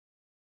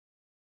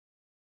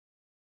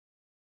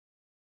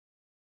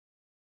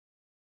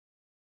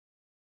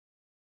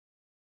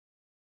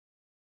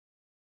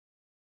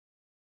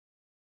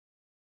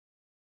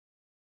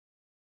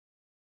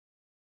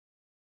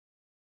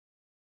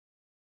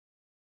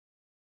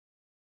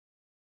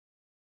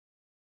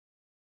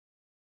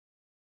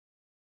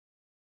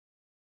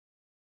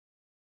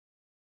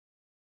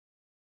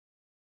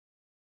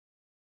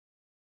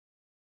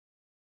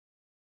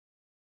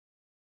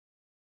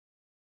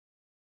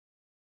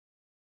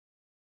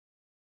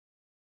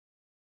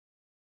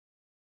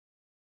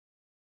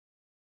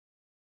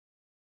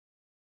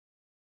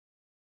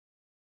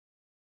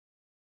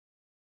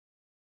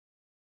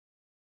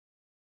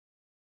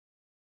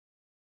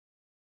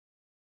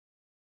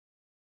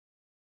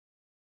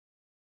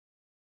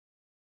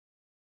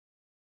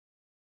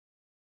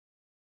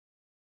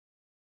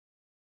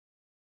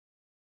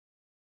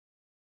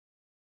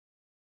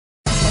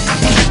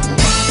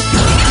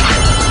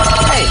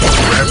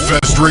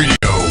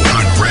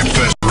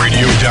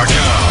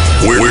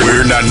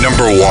We're not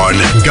number one.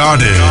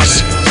 God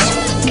is.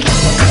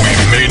 We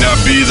may not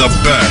be the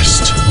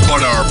best,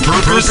 but our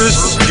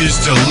purpose is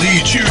to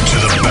lead you to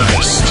the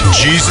best.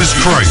 Jesus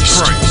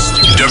Christ.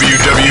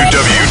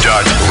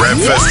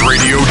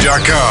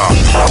 www.rapfestradio.com.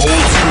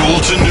 Old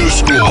school to new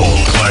school.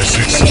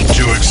 Classics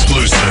to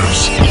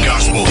exclusives.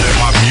 Gospel,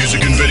 hip-hop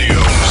music and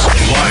videos.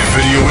 Live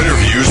video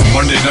interviews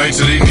Monday nights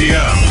at 8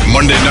 p.m.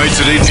 Monday nights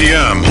at 8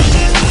 p.m.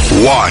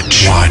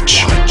 Watch.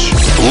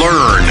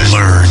 Learn.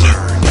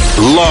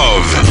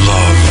 Love.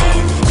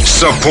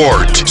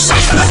 Support.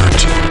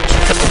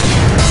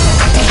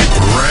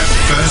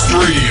 Rapfest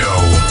Radio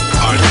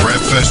on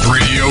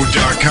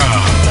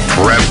rapfestradio.com.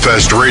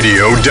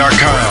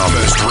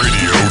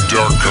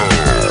 Rapfestradio.com.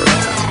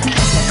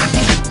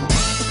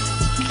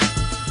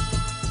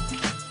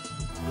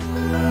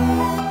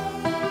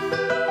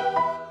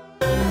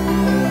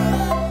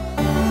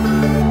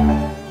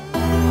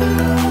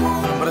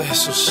 Nombre de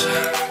Jesús.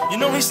 You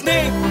know his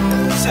name?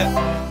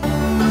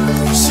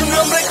 Su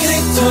nombre es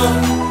Cristo.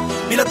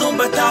 Y la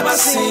tumba está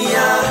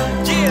vacía.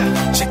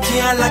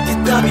 Chequea la que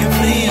está bien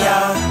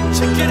fría.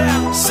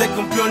 Se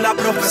cumplió la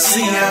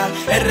profecía.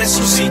 Él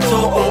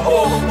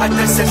resucitó, al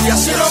tercer día.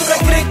 Su nombre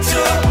es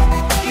Cristo.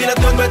 Y la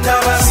tumba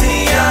está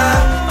vacía.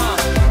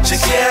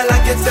 Chequea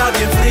la que está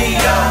bien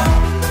fría.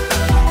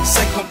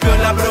 Se cumplió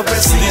la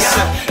profecía.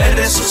 Él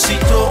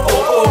resucitó,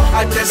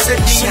 al tercer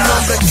día. Su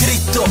nombre es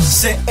Cristo.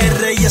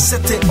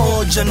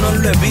 C-R-I-S-T-O. Yo no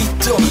lo he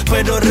visto,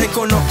 pero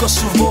reconozco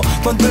su voz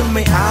cuando Él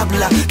me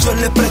habla. Yo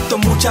le presto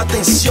mucha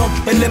atención.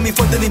 Él es mi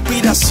fuente de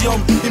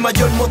inspiración, mi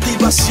mayor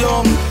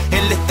motivación.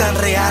 Él es tan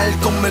real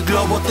como el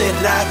globo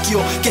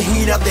terráqueo que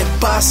gira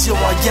despacio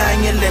allá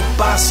en el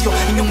espacio.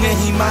 Y un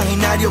eje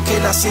imaginario que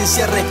la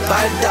ciencia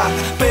respalda.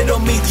 Pero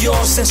mi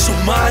Dios en sus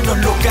manos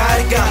lo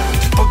carga,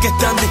 porque es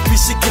tan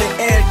difícil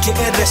creer que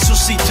Él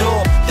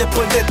resucitó.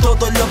 Después de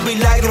todos los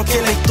milagros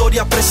que la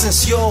historia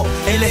presenció,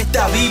 Él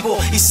está vivo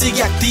y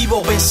sigue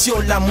activo.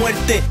 Venció la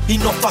muerte y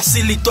nos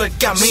facilitó el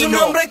camino. Su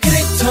nombre es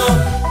Cristo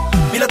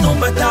y la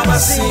tumba está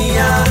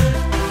vacía.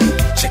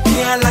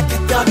 Chequea la que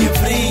está bien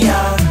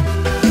fría.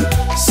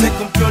 Se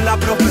cumplió la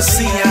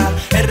profecía.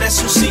 Él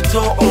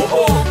resucitó,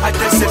 al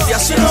tercer día.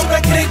 Su nombre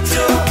es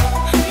Cristo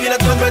y la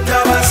tumba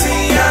está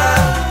vacía.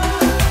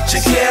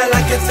 Chequea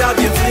la que está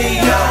bien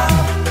fría.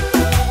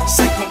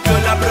 Se cumplió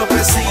la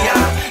profecía.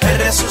 Él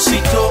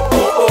resucitó,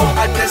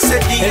 al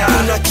tercer día. Él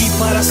vino aquí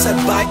para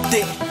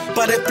salvarte,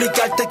 para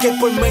explicarte que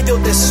por medio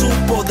de su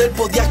poder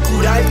podías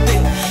curarte,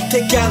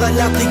 que cada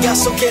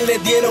latigazo que le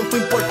dieron fue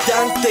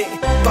importante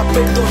para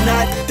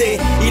perdonarte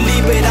y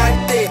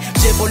liberarte.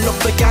 Llevó los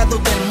pecados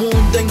del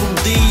mundo en un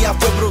día.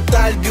 Fue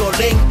brutal,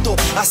 violento,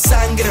 a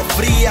sangre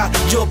fría.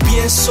 Yo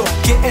pienso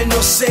que Él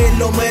no se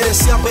lo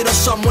merecía, pero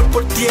su amor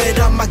por ti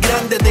era más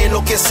grande de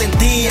lo que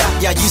sentía.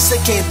 Y allí se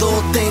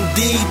quedó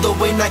tendido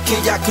en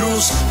aquella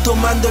cruz,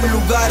 tomando el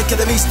lugar que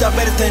debiste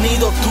haber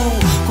tenido tú.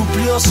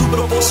 Cumplió su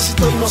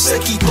propósito y no se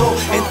quitó.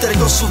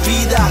 Entregó su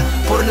vida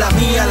por la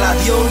mía, la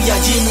dio y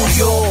allí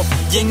murió.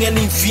 Y en el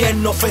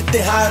infierno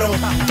festejaron,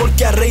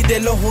 porque al rey de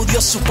los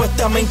judíos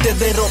supuestamente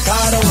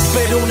derrotaron.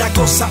 Pero una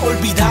cosa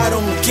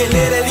olvidaron, que Él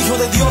era el Hijo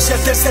de Dios y al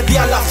tercer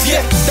día la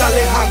fiesta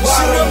les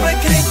aguaron. Su nombre es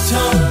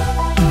Cristo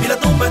y la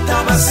tumba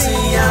está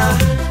vacía.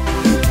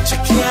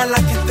 Chequea la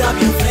que está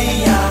bien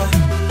fría.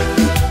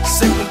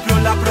 Se cumplió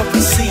la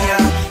profecía.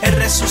 Él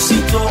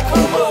resucitó,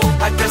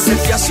 al tercer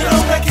día. Su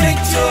nombre es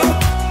Cristo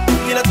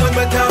y la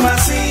tumba está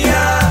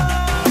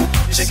vacía.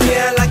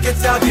 Chequea la que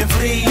está bien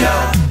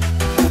fría.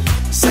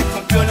 Se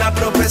cumplió la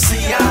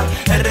profecía.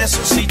 Él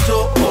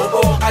resucitó,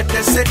 al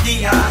tercer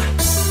día.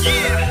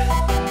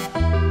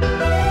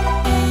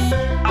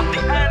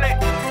 Abdi'L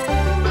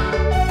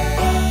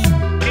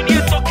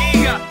 500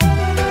 gigas.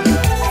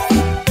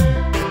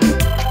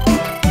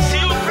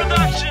 Seal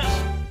Productions.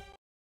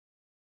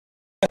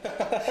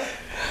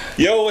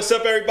 Yo, what's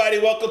up, everybody?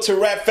 Welcome to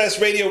Rapfest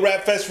Radio,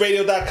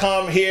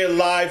 rapfestradio.com, here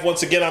live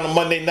once again on a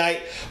Monday night.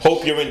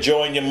 Hope you're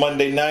enjoying your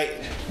Monday night.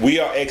 We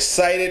are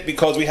excited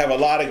because we have a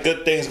lot of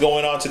good things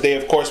going on today.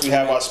 Of course, we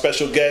have our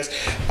special guest,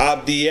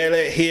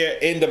 Abdi'L, here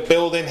in the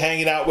building,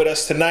 hanging out with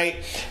us tonight.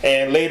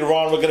 And later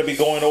on, we're going to be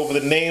going over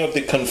the name of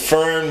the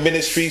confirmed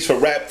ministries for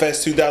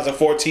Rapfest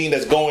 2014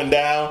 that's going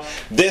down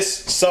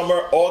this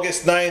summer,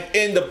 August 9th,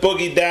 in the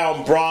Boogie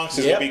Down Bronx.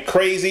 It's going to be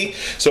crazy,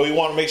 so we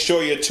want to make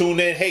sure you're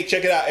tuned in. Hey,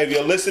 check it out. If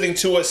you're listening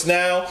to us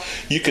now,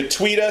 you could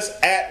tweet us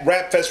at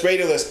Rapfest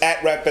Radio. That's at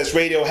Rapfest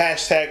Radio,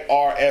 hashtag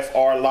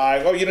RFR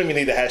Live. Oh, you don't even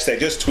need the hashtag.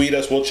 Just tweet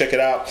us. We'll check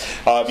it out.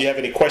 If you have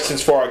any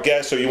questions for our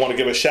guests or you want to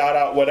give a shout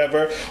out,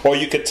 whatever, or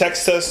you could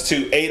text us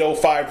to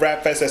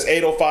 805-RAPFEST. That's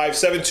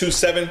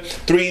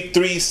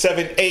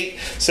 805-727-3378.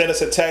 Send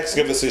us a text.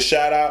 Give us a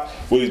shout out.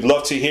 We'd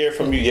love to hear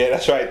from you. Yeah,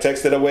 that's right.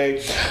 Text it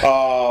away.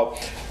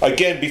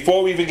 again,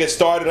 before we even get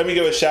started, let me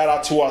give a shout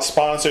out to our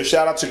sponsor.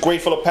 Shout out to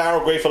Grateful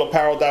Apparel,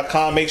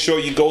 gratefulapparel.com. Make sure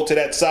you go to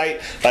that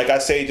site. Like I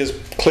say, just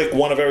click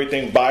one of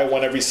everything, buy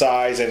one every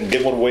size, and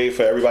give one away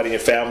for everybody in your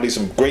family.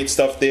 Some great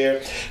stuff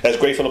there. That's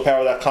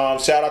gratefulapparel.com.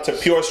 Shout out to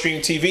Pure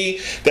Stream TV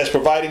that's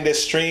providing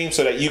this stream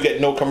so that you get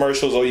no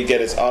commercials. All you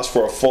get is us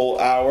for a full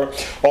hour.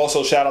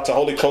 Also, shout out to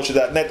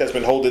holyculture.net that's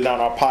been holding down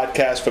our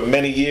podcast for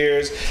many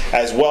years,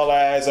 as well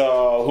as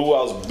who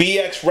else?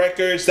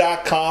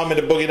 bxrecords.com in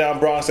the Boogie Down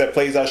Bronx that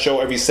plays our show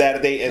every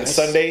Saturday and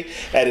Sunday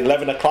at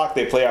 11 o'clock.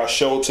 They play our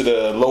show to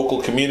the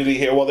local community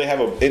here. Well, they have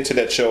an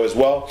internet show as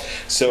well.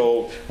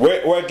 So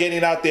we're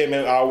getting out there,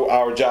 man.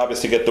 Our job is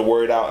to get the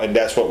word out, and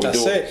that's what we're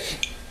doing. That's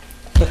it.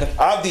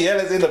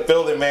 Abdi'L is in the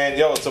building, man.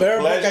 Yo, it's a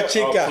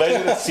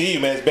pleasure to see you,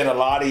 man. It's been a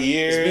lot of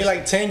years. It's been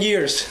like 10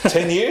 years.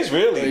 10 years,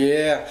 really?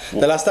 Yeah.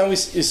 The last time we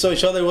saw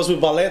each other was with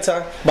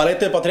Valete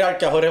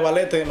Patriarca, Jorge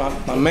Valete,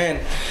 my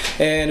man.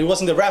 And it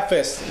wasn't the Rap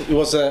Fest. It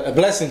was a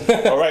blessing.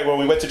 All right, when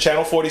we went to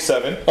Channel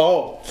 47.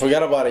 Oh,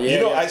 forgot about it. Yeah. You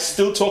know, I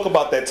still talk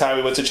about that time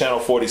we went to Channel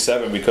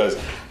 47 because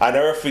I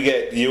never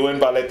forget you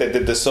and Valete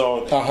did the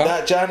song.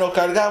 Ya no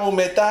cargamos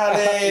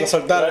metales. Lo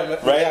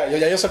soltaron. Right?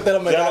 Ya yo solté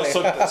los metales.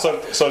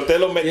 Solté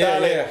los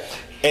metales. Yeah.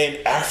 And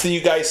after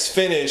you guys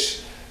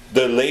finished,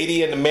 the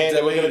lady and the man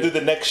that were gonna do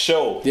the next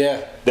show,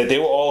 that they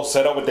were all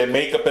set up with their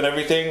makeup and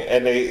everything,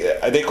 and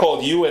they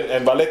called you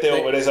and Valete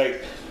over. It's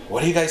like,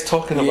 what are you guys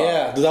talking about?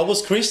 Yeah, that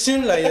was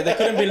Christian. Like they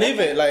couldn't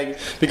believe it, like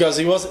because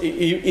it was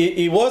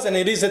and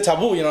it is a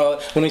taboo, you know,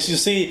 when you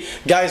see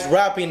guys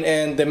rapping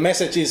and the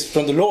message is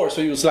from the Lord. So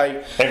it was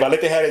like. And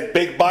Valete had his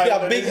big Bible.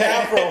 Yeah, big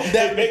afro.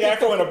 That big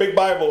afro and a big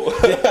Bible.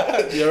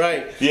 Yeah, you're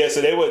right. Yeah, so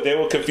they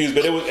were confused,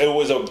 but it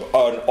was an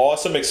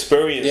awesome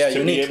experience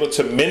to be able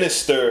to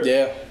minister.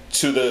 Yeah.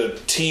 To the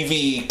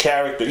TV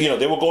character, you know,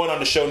 they were going on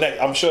the show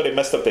next. I'm sure they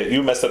messed up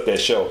you messed up their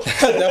show.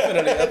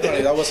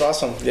 definitely, that was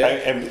awesome. Yeah,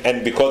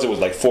 and because it was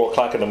like 4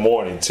 o'clock in the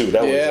morning too,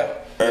 that was an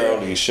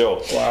early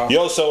show. Wow.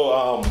 Yo,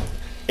 so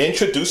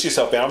introduce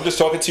yourself, man. I'm just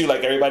talking to you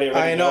like everybody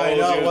already knows. I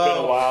know. It's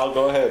been a while.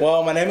 Go ahead.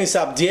 Well, my name is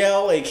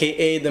Abdi'L,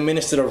 aka the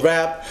Minister of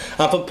Rap.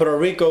 I'm from Puerto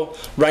Rico.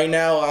 Right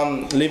now,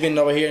 I'm living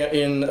over here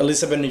in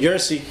Elizabeth, New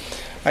Jersey.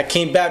 I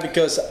came back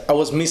because I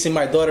was missing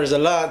my daughters a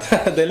lot.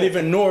 They live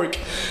in Newark.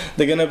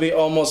 They're gonna be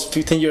almost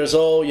 15 years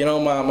old. You know,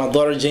 my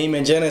daughter Jamie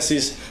and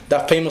Genesis,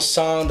 that famous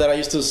song that I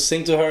used to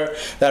sing to her,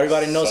 that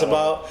everybody knows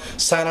about,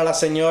 Sana la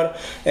Señor.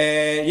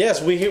 And yes,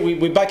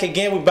 we back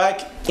again. We're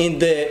back in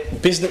the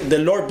business, the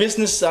Lord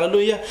business,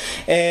 hallelujah.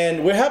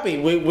 And we're happy.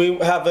 We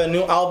have a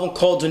new album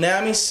called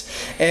DUNAMIS,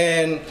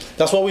 and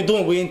that's what we're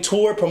doing. We're in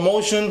tour,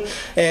 promotion,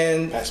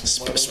 and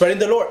spreading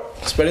the Lord,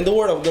 spreading the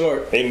word of the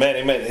Lord. Amen,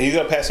 amen. He's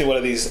gonna pass me one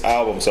of these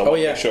albums. So I'm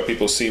gonna make sure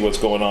people see what's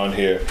going on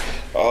here.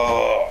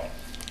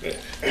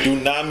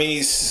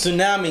 DUNAMIS.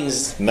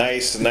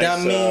 Nice. That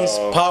means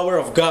power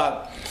of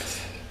God.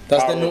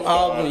 That's the new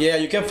album. Yeah,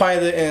 you can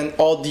find it in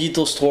all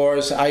digital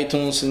stores,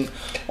 iTunes, and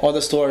all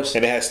the stores.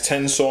 And it has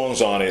 10 songs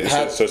on it.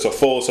 So it's a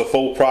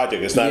full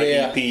project. It's not an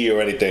EP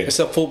or anything. It's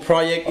a full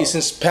project. It's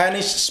in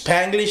Spanish,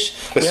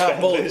 Spanglish. We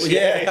have both.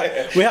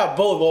 Yeah, we have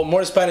both. Well,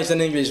 more Spanish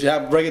than English. We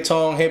have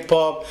reggaeton, hip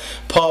hop,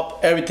 pop,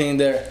 everything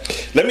there.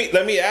 Let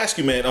me ask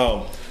you,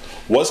 man.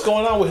 What's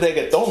going on with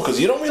reggaeton? Because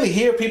you don't really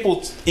hear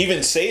people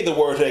even say the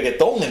word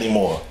reggaeton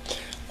anymore.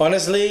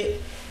 Honestly,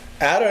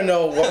 I don't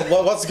know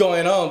what's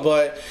going on,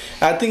 but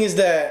I think it's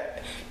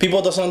that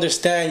people don't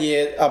understand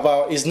yet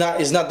about it's not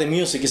the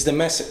music, it's the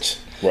message.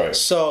 Right.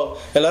 So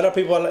a lot of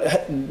people,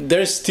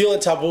 there's still a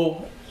taboo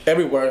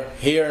everywhere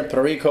here in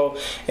Puerto Rico,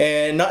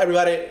 and not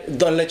everybody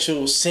don't let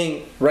you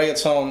sing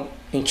reggaeton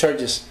in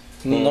churches.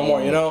 No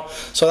more, you know.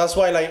 So that's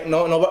why, like,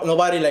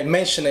 nobody like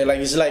mention it.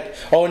 Like, it's like,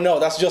 oh no,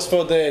 that's just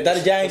for the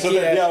Daddy Yankee.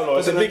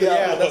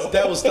 That's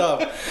devil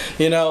stuff,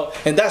 you know.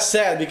 And that's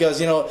sad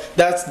because you know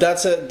that's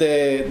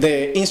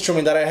the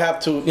instrument that I have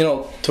to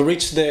to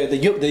reach the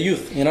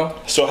youth, you know.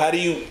 So how do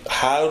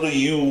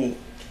you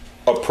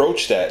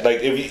approach that?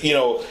 Like,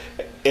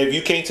 if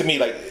you came to me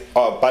like.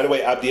 By the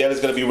way, Abdi'L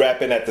is going to be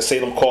rapping at the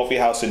Salem Coffee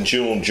House in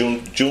June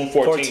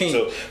 14th.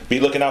 So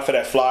be looking out for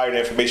that flyer and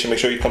information. Make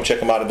sure you come check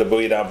him out at the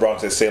Boogie Down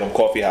Bronx at Salem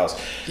Coffee House.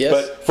 Yes.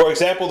 But for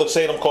example, the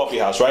Salem Coffee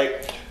House,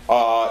 right?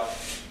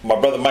 My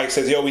brother Mike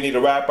says, yo, we need a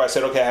rapper. I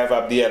said, okay, I have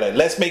Abdi'L.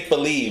 Let's make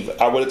believe.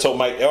 I would have told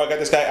Mike, I got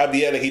this guy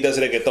Abdi'L. He does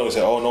reggaeton. He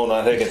said, oh no,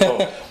 not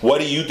reggaeton.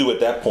 What do you do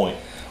at that point?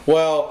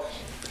 Well,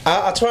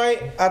 I try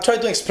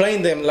to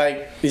explain them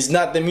like it's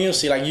not the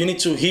music. Like you need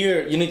to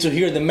hear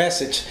the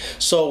message.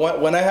 So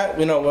when I have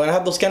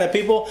those kind of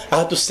people, I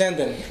have to send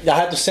them. I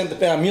have to send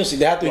the music.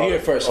 They have to hear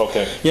it first.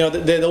 Okay. You know,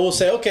 they will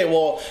say, okay,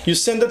 well, you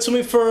send it to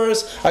me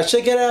first. I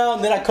check it out,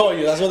 and then I call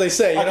you. That's what they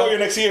say. I'll call you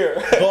next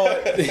year.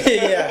 But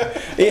yeah,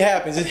 it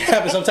happens. It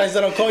happens. Sometimes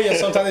they don't call you, and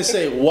sometimes they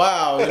say,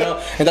 wow, you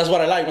know. And that's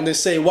what I like when they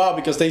say wow,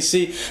 because they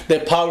see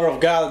the power of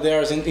God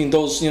there in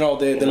those,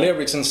 the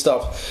lyrics and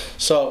stuff.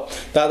 So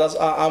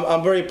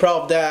I'm very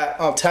proud of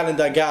that talent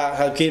that God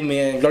has given me,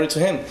 and glory to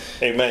Him.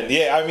 Amen.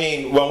 Yeah, I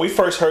mean, when we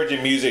first heard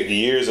your music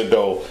years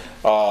ago,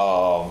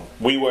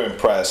 we were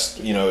impressed.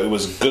 You know, it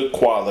was good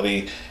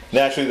quality,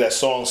 naturally that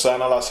song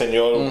Sana La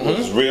Señor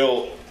was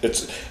real.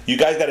 You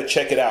guys got to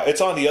check it out. It's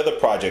on the other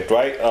project,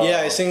 right?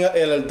 Yeah, it's in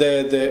El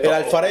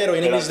Alfarero.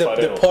 In English,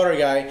 the potter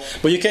guy.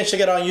 But you can check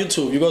it out on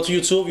YouTube. You go to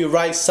YouTube, you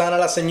write Sana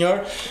La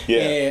Señor,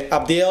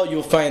 Abdi'L,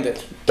 you'll find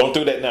it. Don't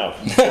do that now.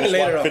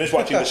 Finish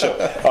watching the show.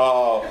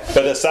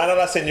 But the Sana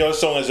La Señor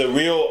song is a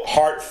real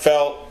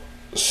heartfelt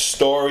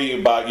story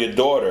about your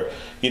daughter.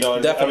 You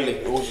know,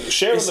 definitely. I mean,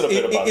 share a little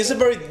bit about it. It's a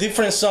very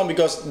different song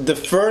because the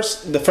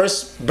first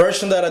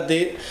version that I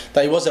did,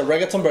 that it was a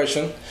reggaeton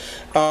version.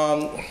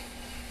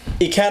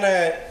 It kind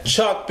of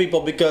shocked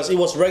people because it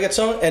was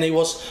reggaeton and it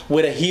was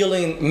with a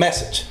healing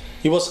message.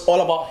 It was all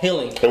about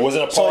healing. It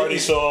wasn't a party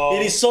song.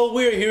 It is so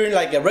weird hearing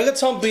like a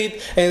reggaeton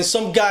beat and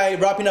some guy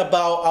rapping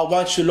about "I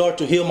want you, Lord,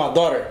 to heal my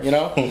daughter." You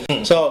know.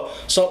 So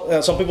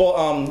some people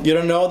you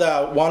don't know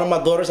that one of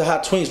my daughters, I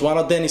had twins. One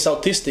of them is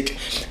autistic,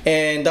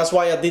 and that's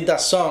why I did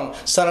that song.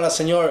 Sana La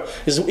Señor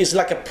is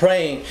like a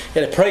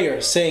prayer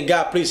saying,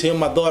 "God, please heal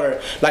my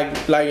daughter," like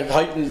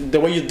how, the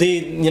way you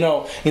did, you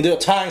know, in the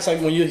times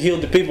like when you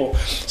healed the people.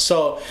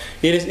 So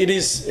it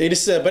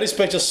is a very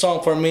special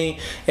song for me,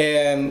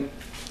 and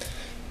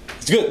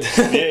it's good.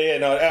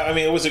 No, I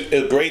mean, it was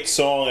a great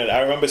song, and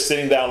I remember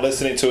sitting down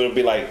listening to it and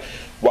be like,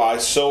 wow,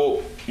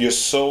 you're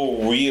so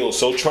real,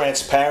 so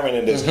transparent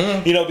in this.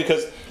 You know,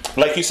 because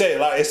like you said,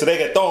 like, it's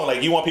reggaeton.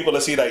 Like, you want people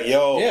to see, like,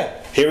 yo,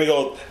 here we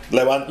go,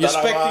 levanta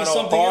la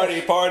mano,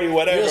 party,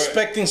 whatever. You're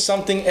expecting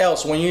something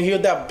else. When you hear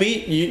that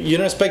beat, you're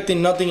not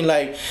expecting nothing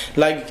like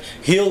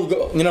heal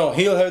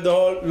her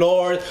the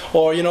Lord,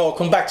 or, you know,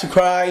 come back to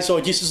Christ,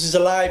 or Jesus is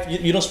alive.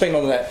 You don't expect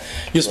none of that.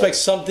 You expect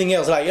something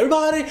else, like,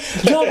 everybody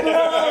jump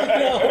around,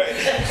 you know.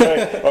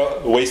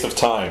 Right. Waste of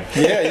time.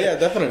 Yeah,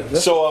 definitely.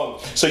 So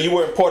you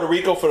were in Puerto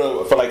Rico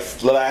for like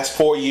the last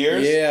 4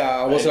 years? Yeah,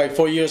 I was like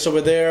 4 years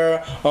over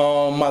there.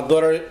 My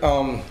daughter,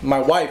 my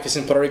wife is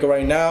in Puerto Rico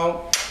right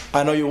now.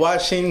 I know you're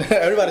watching.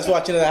 Everybody's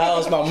watching in the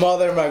house. My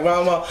mother, my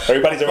grandma.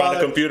 Everybody's around the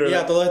computer.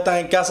 Yeah, todos están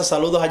en casa.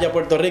 Saludos allá a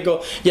Puerto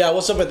Rico. Yeah, I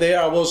was over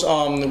there. I was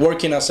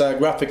working as a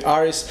graphic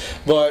artist,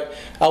 but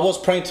I was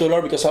praying to the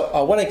Lord because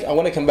I want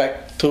to come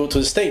back to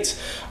the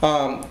States.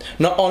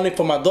 Not only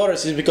for my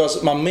daughters, it's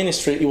because my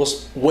ministry, it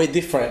was way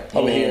different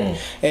over here.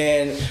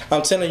 And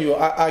I'm telling you,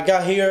 I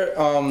got here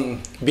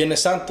Viernes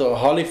Santo,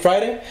 Holy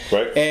Friday,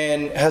 right,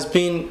 and has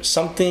been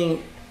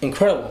something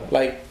incredible.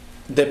 Like,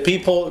 the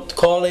people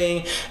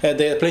calling,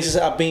 the places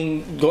I've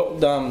been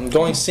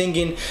going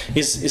singing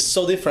is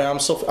so different.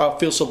 I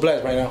feel so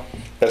blessed right now.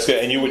 That's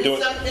good. And you were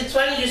doing. It's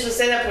funny you should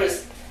say that,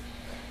 because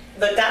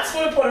the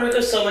gospel in Puerto Rico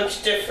is so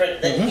much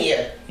different than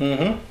here.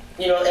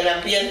 You know, el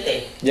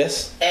ambiente.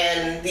 Yes.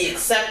 And the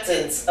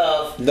acceptance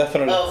of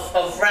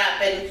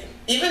rap, and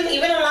even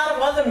a lot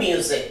of other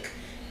music,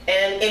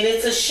 and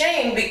it's a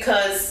shame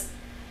because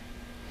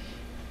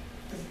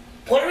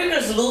Puerto Rico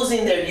is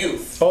losing their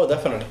youth. Oh,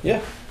 definitely. Yeah.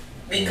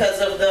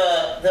 Because of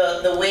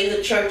the way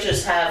the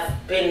churches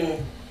have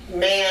been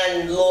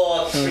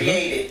man-law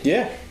created.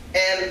 Yeah.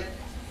 And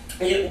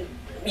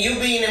you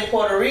being in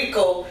Puerto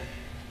Rico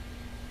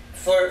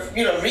for,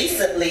 you know,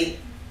 recently,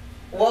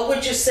 what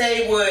would you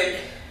say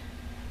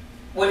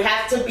would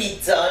have to be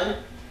done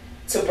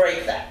to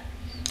break that?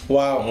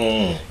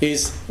 Wow.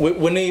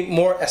 We need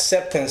more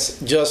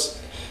acceptance. Just,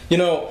 you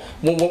know,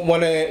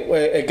 when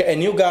a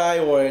new guy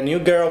or a new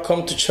girl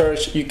come to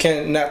church, you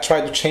cannot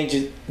try to change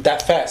it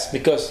that fast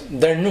because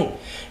they're new.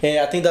 And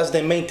I think that's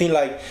the main thing.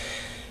 Like,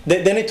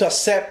 they need to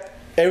accept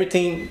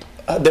everything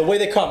the way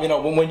they come. You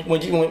know,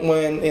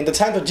 when in the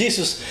time of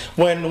Jesus,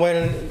 when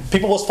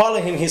people was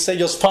following him, he said,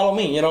 "Just follow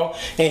me," you know,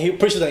 and he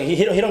preached to them.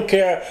 He don't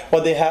care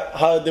what they have,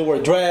 how they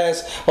were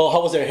dressed, or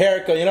how was their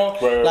haircut. You know,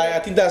 right. Like, I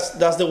think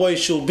that's the way it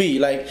should be.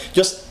 Like,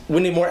 just we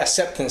need more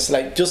acceptance.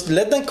 Like, just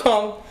let them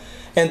come,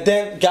 and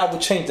then God will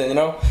change them, you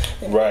know?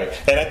 Right.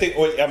 And I think,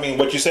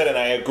 what you said, and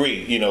I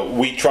agree, you know,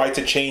 we try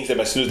to change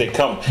them as soon as they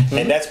come.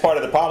 And that's part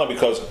of the problem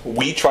because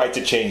we try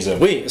to change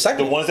them.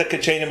 Exactly. The ones that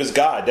could change them is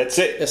God. That's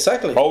it.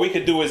 Exactly. All we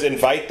could do is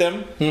invite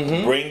them,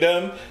 bring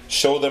them,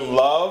 show them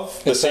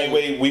love, the same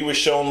way we were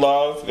shown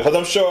love. Because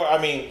I'm sure,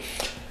 I mean,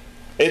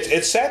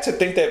 it's sad to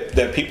think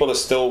that people are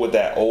still with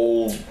that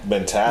old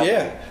mentality.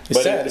 Yeah,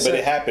 but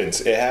it happens.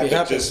 It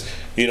happens. Just,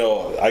 you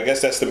know, I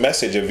guess that's the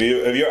message. If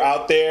you're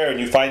out there and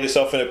you find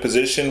yourself in a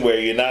position where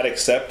you're not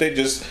accepted,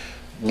 just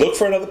look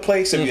for another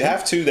place if you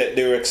have to that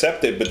they're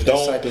accepted. But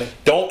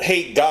don't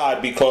hate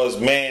God because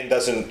man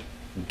doesn't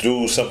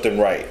do something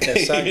right.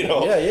 Exactly. You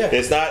know,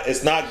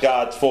 it's not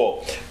God's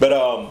fault. But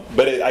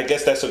I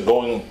guess that's a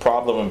going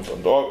problem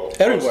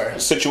everywhere.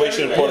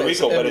 Situation in Puerto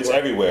Rico, but it's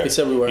everywhere. It's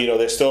everywhere. You know,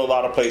 there's still a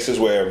lot of places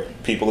where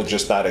people are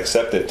just not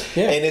accepted.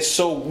 Yeah. And it's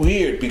so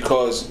weird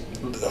because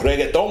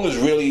reggaeton is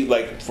really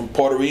like from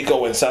Puerto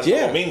Rico and Santo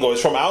Domingo.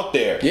 It's from out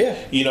there. Yeah.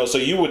 You know, so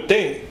you would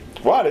think,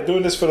 wow, they're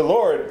doing this for the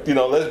Lord. You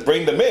know, let's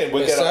bring them in.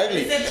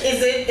 Exactly.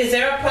 Is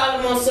there a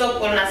problem also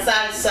con la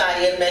salsa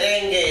y el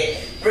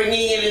merengue,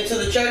 bringing it into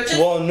the churches?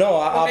 Well, no.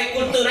 Porque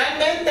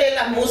culturalmente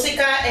la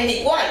música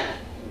es igual.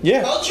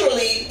 Yeah.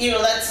 Culturally, you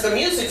know, that's the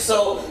music.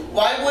 So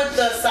why would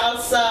the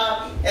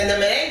salsa and the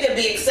merengue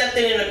be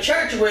accepted in a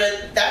church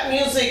where that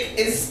music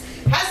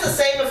has the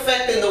same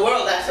effect in the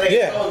world as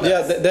reggaeton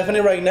does.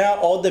 Definitely. Right now,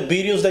 all the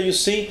videos that you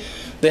see,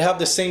 they have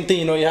the same thing.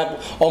 You know, you have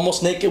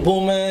almost naked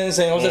women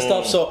and all that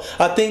stuff. So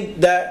I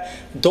think that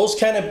those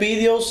kind of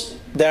videos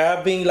that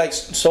are being like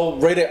so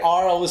rated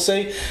R, I would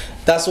say,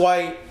 that's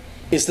why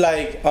it's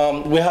like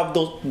we have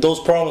those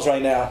problems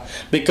right now,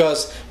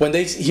 because when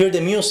they hear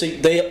the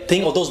music, they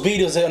think of those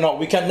videos. Say, no,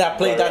 we cannot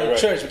play that in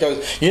church,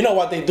 because you know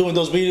what they do in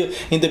those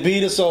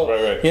videos, So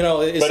you know,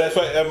 but that's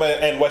what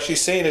and what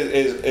she's saying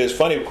is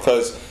funny,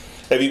 because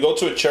if you go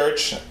to a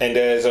church and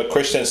there's a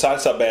Christian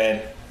salsa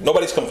band,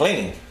 nobody's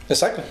complaining.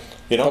 Exactly.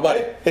 You know,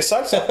 nobody. It's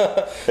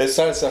salsa. It's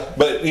salsa.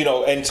 But you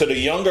know, and to the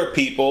younger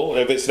people,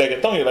 if it's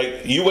reggaeton, you're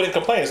like, you wouldn't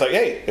complain. It's like,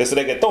 hey, it's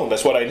reggaeton.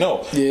 That's what I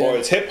know. Yeah. Or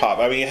it's hip hop.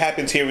 I mean, it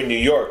happens here in New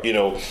York. You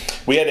know,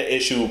 we had an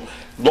issue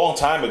long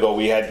time ago.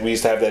 We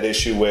used to have that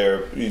issue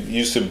where you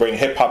used to bring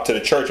hip hop to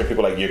the church, and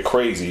people were like, you're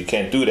crazy. You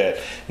can't do that.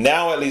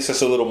 Now, at least,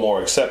 it's a little more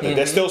accepted.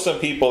 There's still some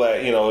people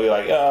that you're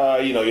like,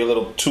 you're a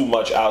little too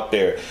much out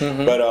there.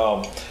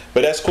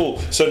 But that's cool.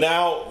 So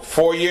now,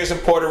 4 years in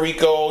Puerto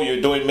Rico,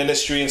 you're doing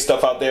ministry and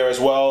stuff out there as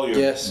well.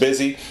 You're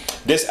busy.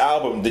 This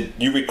album, did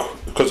you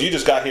because you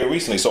just got here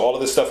recently, so all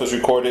of this stuff was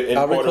recorded in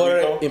Puerto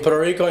Rico? In Puerto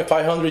Rico, in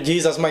 500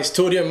 G's. That's my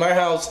studio in my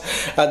house.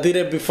 I did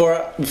it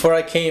before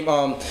I came.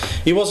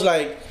 It was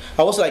like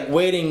I was like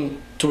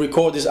waiting to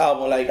record this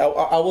album. Like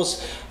I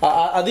wasn't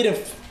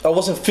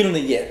feeling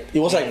it yet. It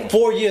was like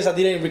 4 years I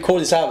didn't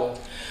record this album.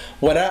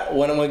 When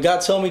God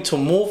told me to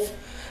move,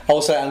 I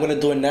was like, I'm gonna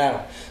do it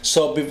now.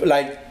 So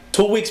like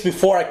 2 weeks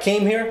before I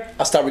came here,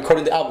 I started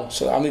recording the album.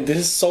 So I mean, this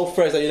is so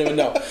fresh that you don't even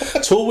know.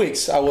 2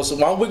 weeks. 1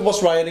 week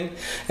was writing,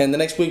 and the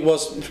next week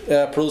was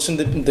producing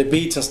the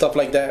beats and stuff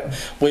like that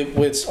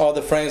with all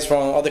the friends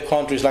from other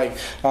countries like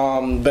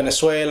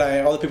Venezuela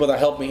and other people that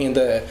helped me in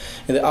the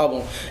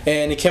album.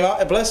 And it came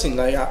out a blessing.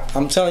 Like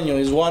I'm telling you,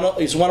 it's one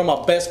of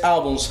my best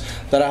albums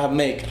that I have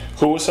made.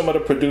 Who were some of the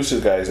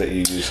producers guys that you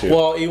used here?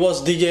 Well, it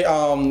was DJ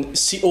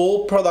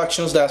CO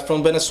Productions, that's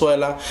from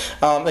Venezuela.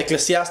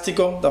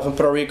 Eclesiastico, that's from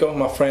Puerto Rico,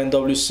 my friend.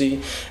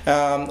 WC.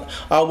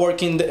 I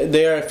work in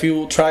there a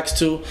few tracks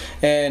too,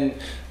 and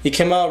it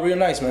came out real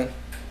nice, man.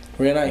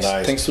 Real nice.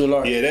 Thanks to the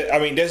Lord. Yeah, I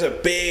mean, there's a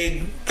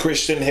big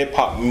Christian hip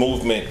hop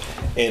movement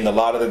in a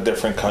lot of the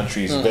different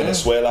countries: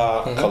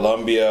 Venezuela,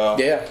 Colombia,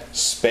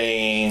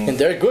 Spain, and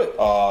they're good.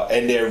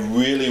 And they're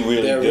really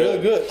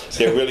good.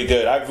 They're really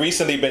good. I've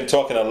recently been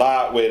talking a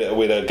lot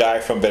with a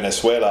guy from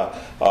Venezuela,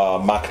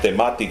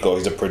 Matemático.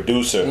 He's a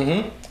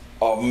producer.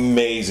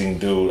 Amazing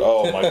dude.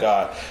 Oh my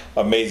God.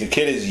 Amazing.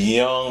 Kid is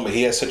young, but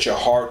he has such a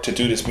heart to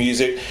do this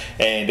music.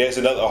 And there's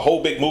a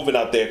whole big movement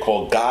out there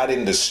called God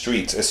in the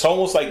Streets. It's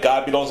almost like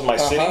God Belongs in My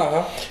City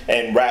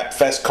and Rap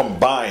Fest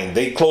combined.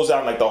 They close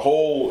down like the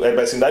whole El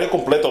Vecindario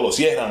completo lo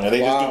cierran, and they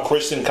just do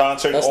Christian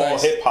concert, all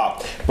nice. Hip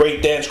hop,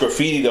 break dance,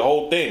 graffiti, the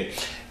whole thing.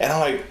 And I'm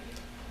like,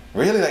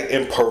 really? Like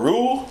in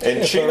Peru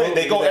and Chile,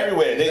 they go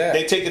everywhere.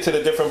 They take it to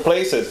the different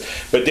places.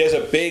 But there's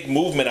a big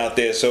movement out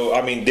there. So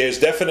I mean, there's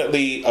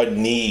definitely a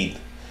need,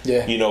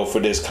 for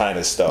this kind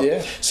of stuff.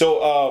 Yeah.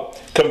 So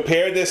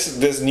compare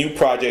this new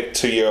project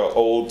to your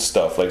old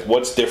stuff. Like,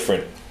 what's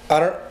different?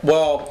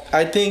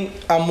 I think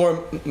I'm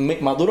more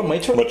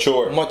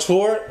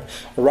mature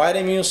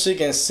writing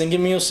music and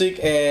singing music,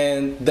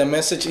 and the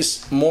message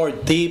is more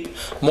deep,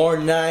 more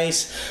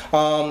nice.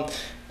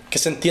 Que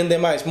se entiende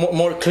más,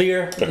 more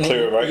clear.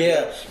 Clear, right?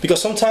 Yeah,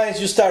 because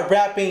sometimes you start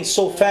rapping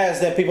so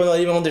fast that people don't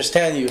even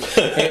understand you.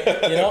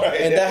 And,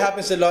 and that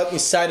happens a lot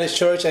inside the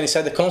church and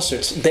inside the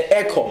concerts. The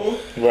echo.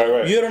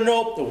 Right. You don't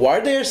know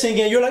why they're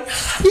singing. You're like,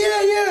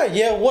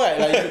 yeah, what?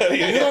 Like,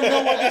 you don't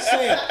know what they're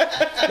saying.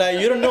 Like,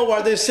 you don't know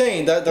what they're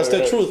saying. That's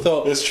the truth,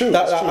 though. It's true.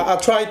 I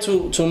try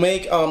to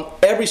make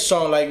every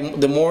song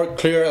like the more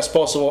clear as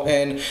possible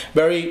and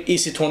very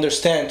easy to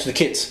understand to the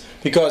kids.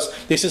 Because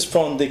this is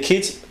from the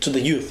kids to the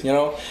youth,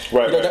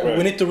 Right.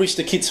 We need to reach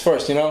the kids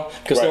first,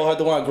 because they're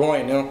the one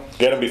growing,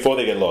 Get them before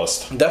they get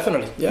lost.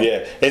 Definitely,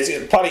 yeah. It's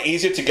probably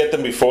easier to get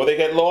them before they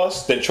get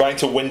lost than trying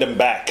to win them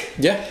back.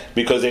 Yeah.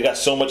 Because they got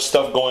so much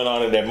stuff going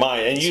on in their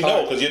mind. And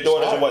because your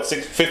daughter's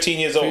 15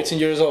 years old. 15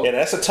 years old. Yeah,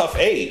 that's a tough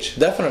age.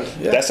 Definitely,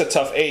 yeah. That's a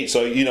tough age.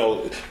 So,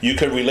 you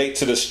can relate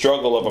to the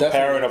struggle of a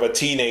parent of a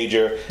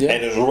teenager,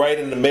 and it's right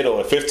in the middle.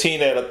 At 15,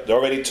 they're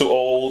already too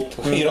old,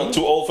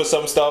 too old for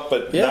some stuff,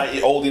 but not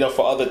old enough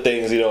for other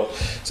things,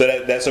 So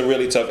that's a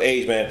really tough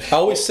age, man. I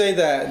always say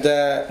that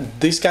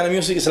this kind of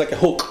music is like a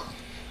hook.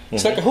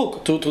 It's like a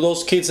hook to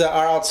those kids that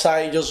are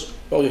outside just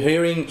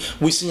hearing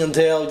Wisin and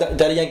Yandel,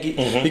 Daddy Yankee,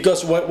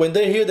 because when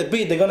they hear the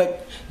beat, they're gonna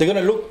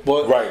look.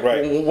 But right.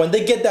 When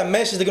they get that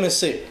message, they're gonna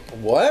say,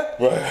 "What?"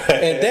 Right.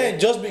 And then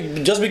just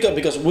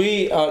because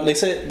we they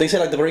say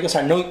like the Puerto Ricans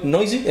are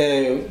noisy,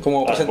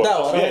 como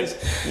presentado, noisy.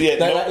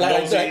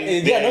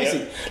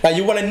 Like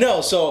you want to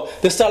know, so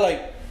they start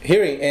like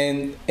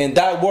hearing, and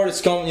that word is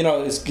going,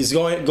 is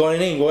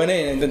going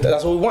in, and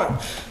that's what we want.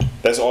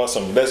 That's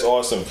awesome.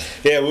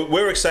 Yeah,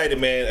 we're excited,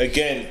 man.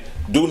 Again,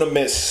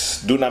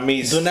 Dunamis,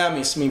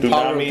 mean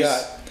power of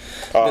God.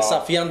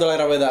 Desafiando la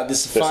gravedad.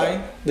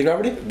 Defying the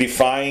gravity.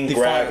 Defying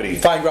gravity.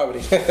 Defying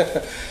gravity.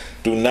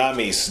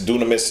 DUNAMIS.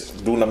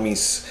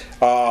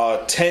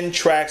 10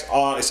 tracks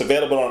on. It's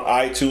available on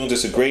iTunes.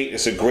 It's a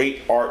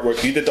great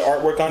artwork. You did the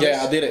artwork on this?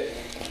 Yeah, I did it.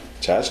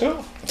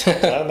 Chacho?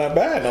 Not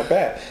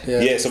bad.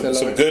 Yeah, some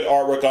good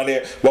artwork on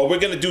there. What we're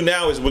gonna do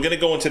now is we're gonna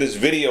go into this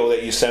video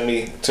that you sent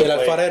me to El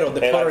Alfarero,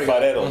 the potter.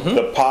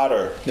 The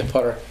potter. The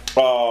potter.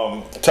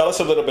 Tell us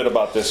a little bit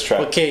about this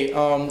track. Okay,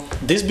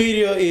 this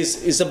video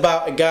is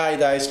about a guy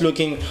that is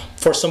looking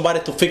for somebody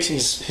to fix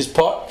his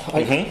pot.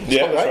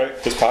 Yeah,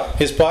 that's right.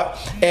 His pot.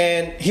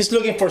 And he's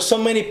looking for so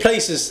many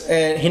places,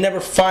 and he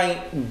never find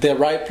the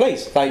right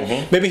place. Like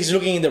maybe he's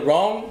looking in the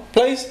wrong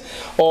place,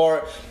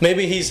 or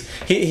maybe he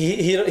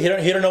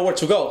don't know where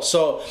to go.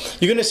 So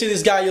you're gonna see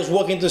this guy just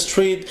walking the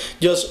street,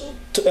 just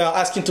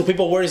asking to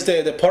people where is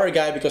the potter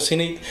guy, because he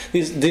need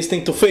this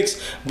thing to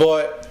fix,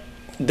 but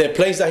the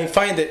place that he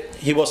find it,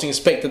 he wasn't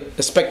expected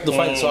to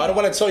find it. So I don't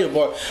want to tell you,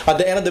 but at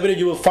the end of the video,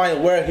 you will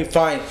find where he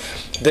find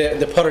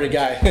the pottery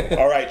guy.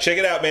 All right, check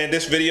it out, man.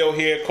 This video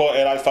here called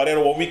El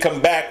Alfarero. When we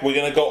come back, we're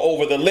gonna go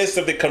over the list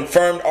of the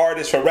confirmed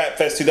artists for Rap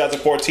Fest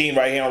 2014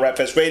 right here on Rap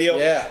Fest Radio.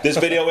 Yeah. This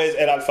video is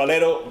El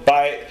Alfarero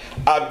by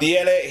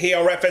Abdi'L here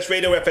on Rap Fest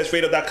Radio,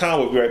 rapfestradio.com.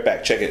 We'll be right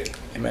back. Check it.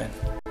 Amen.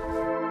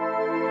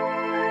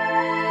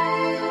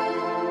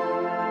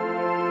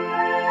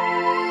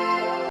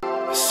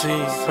 Sí,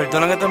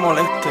 perdona que te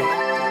moleste.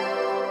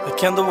 Es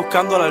que ando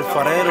buscando al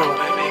alfarero.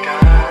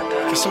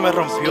 Que se me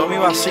rompió mi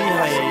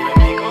vasija y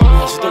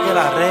necesito que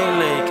la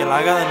arregle y que la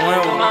haga de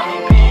nuevo.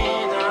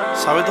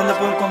 ¿Sabes dónde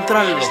puedo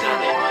encontrarlo?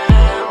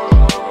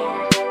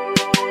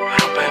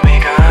 Rompe mi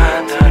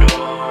cántaro,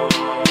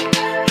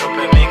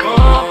 rompe mi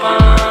copa,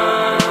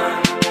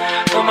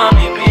 toma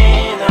mi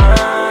vida,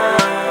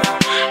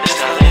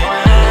 está de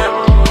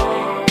nuevo.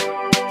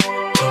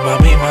 Toma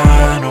mi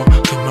mano,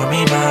 toma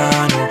mi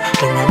mano,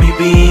 toma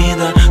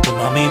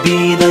mi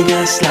vida y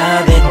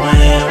hazla de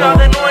nuevo.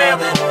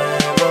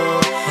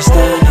 Hasta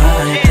la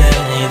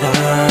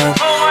eternidad.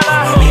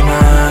 Toma mi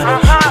mano,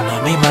 toma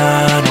mi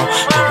mano,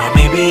 toma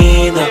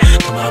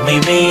mi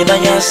vida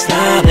y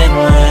hazla de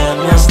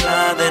nuevo,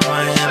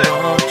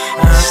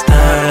 hasta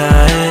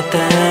la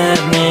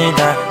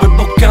eternidad. Voy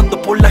buscando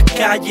por las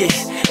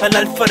calles al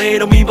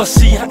alfarero, mi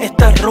vasija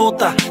está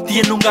rota,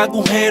 tiene un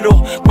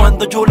agujero.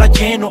 Cuando yo la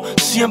lleno,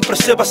 siempre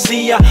se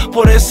vacía.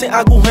 Por ese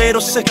agujero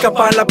se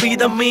escapa la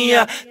vida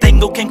mía.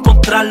 Tengo que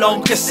encontrarlo,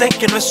 aunque sé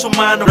que no es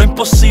humano. Lo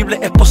imposible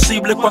es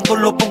posible cuando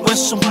lo pongo en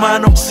sus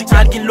manos. Si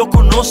alguien lo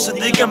conoce,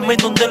 díganme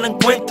dónde lo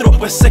encuentro.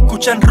 Pues se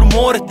escuchan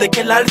rumores de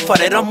que el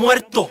alfarero ha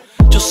muerto.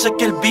 Yo sé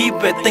que él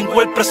vive,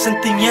 tengo el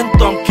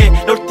presentimiento, aunque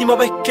la última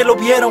vez que lo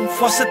vieron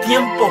fue hace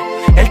tiempo.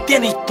 Él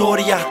tiene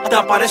historia,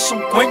 hasta parece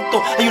un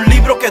cuento. Hay un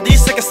libro que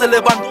dice que se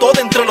levantó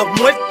de entre los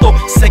muertos.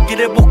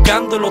 Seguiré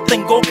buscándolo,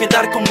 tengo que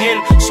dar con él.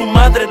 Su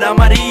madre era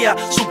María,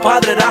 su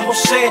padre era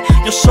José.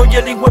 Yo soy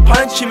el hijo de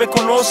Pancho y me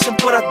conocen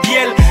por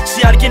Abdi'L.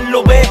 Si alguien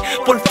lo ve,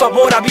 por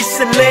favor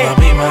avísenle.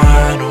 Toma mi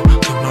mano,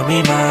 toma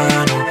mi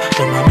mano,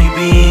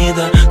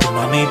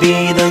 toma mi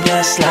vida y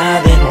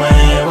hazla de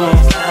nuevo,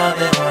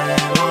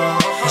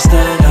 hasta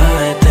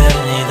la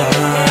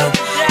eternidad.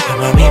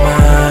 Toma mi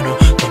mano,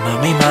 toma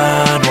mi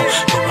mano,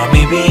 toma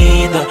mi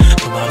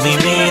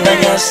vida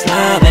y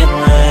hazla de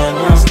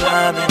nuevo,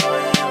 hasta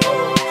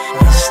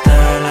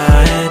la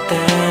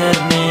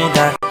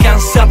eternidad.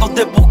 Cansado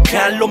de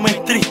buscarlo, me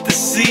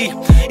entristecí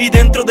y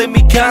dentro de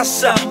mi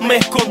casa me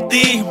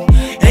escondí.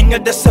 En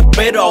el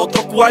desespero a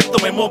otro cuarto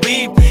me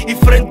moví y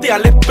frente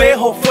al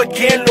espejo fue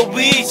que lo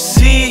vi.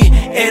 Sí,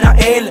 era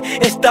él,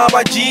 estaba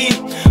allí.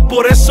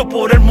 Por eso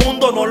por el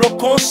mundo no lo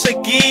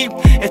conseguí.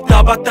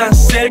 Estaba tan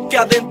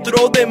cerca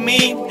dentro de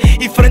mí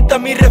y frente a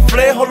mi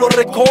reflejo lo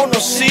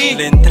reconocí.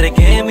 Le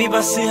entregué mi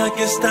vasija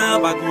que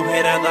estaba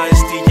agujerada,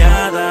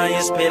 estillada y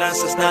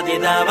esperanzas nadie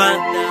daba.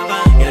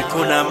 Él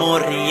con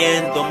amor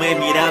riendo me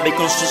miraba y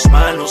con sus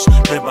manos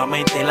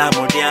nuevamente la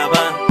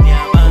moldeaba.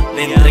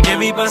 Le entregué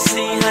mi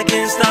vasija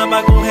que estaba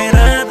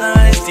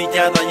agujerada,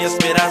 estillada y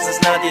esperanzas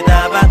nadie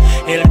daba.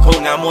 Él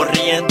con amor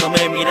riendo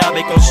me miraba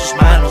y con sus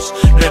manos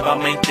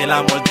nuevamente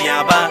la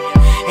moldeaba.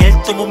 Él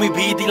tomó mi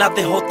vida y la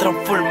dejó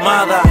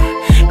transformada.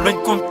 Lo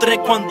encontré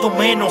cuando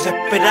menos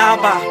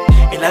esperaba.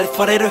 El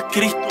alfarero es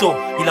Cristo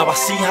y la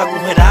vasija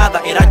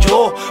agujerada era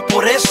yo,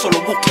 por eso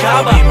lo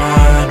buscaba. Toma mi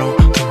mano,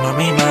 toma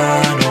mi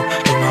mano,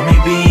 toma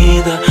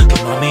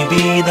mi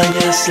vida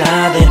y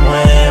hazla de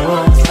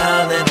nuevo,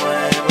 hasta la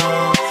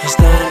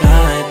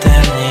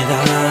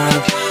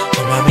eternidad.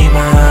 Toma mi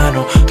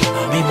mano,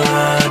 toma mi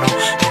mano,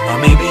 toma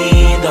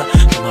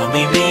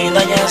mi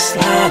vida y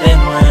hazla de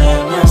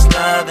nuevo,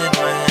 hasta la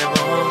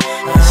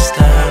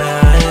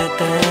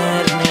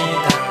eternidad.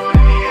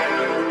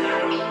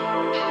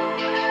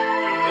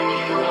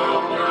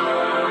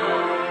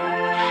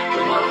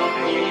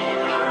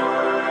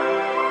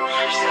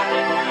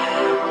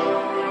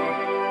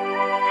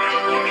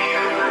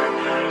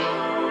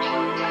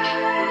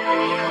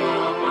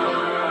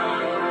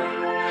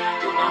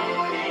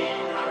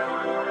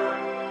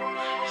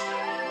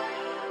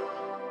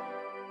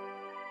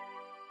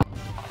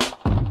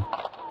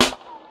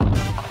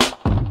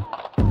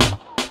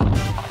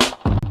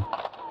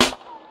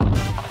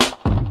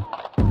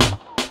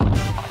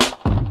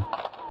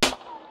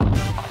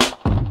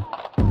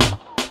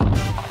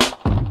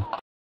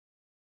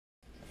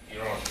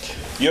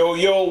 Yo,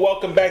 yo,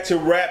 welcome back to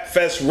Rap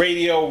Fest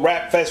Radio,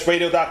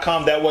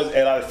 rapfestradio.com. That was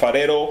El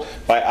Alfarero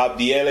by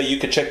Abdi'L. You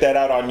can check that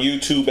out on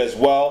YouTube as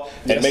well.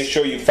 And Yes. make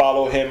sure you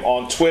follow him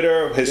on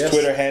Twitter. His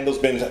Twitter handle's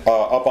been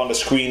up on the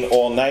screen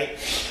all night.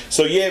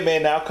 So yeah,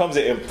 man, now comes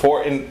an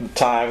important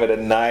time of the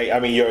night. I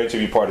mean, your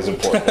interview part is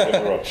important. Don't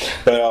get me wrong.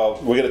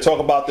 But we're going to talk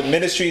about the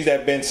ministries that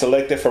have been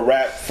selected for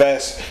Rap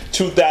Fest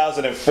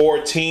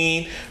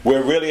 2014.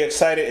 We're really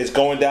excited. It's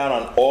going down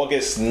on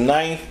August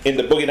 9th in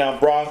the Boogie Down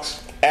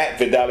Bronx at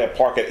Vidalia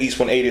Park at East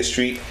 180th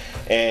Street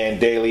and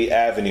Daly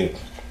Avenue.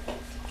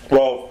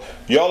 Well,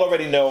 y'all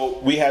already know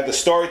we have the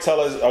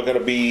storytellers are going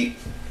to be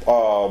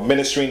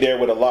ministering there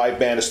with a live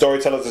band. The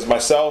storytellers is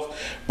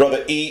myself,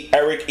 Brother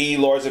Eric E,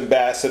 Lord's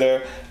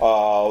Ambassador.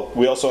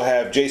 We also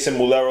have Jason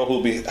Mulero,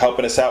 who'll be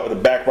helping us out with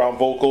the background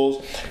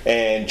vocals,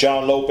 and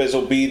John Lopez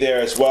will be there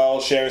as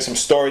well, sharing some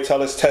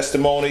storytellers'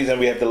 testimonies.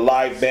 And we have the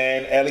live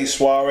band, Eli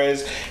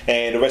Suarez,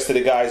 and the rest of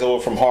the guys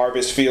over from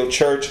Harvest Field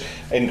Church.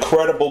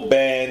 Incredible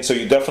band, so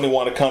you definitely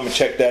want to come and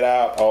check that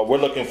out. We're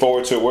looking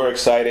forward to it. We're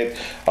excited.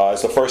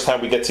 It's the first time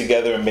we get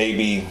together in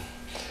maybe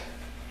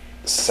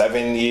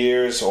 7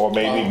 years or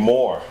maybe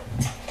more.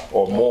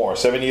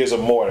 7 years or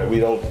more that we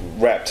don't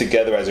rap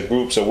together as a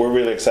group, so we're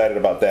really excited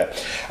about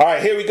that. All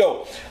right, here we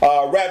go.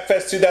 Rap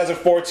Fest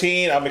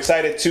 2014. I'm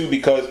excited too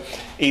because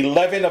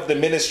 11 of the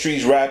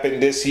ministries rapping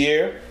this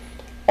year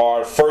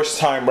are first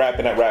time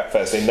rapping at Rap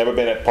Fest. They've never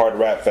been a part of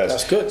Rap Fest.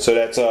 That's good. So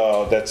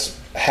that's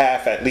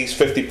half, at least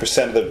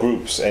 50% of the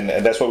groups, and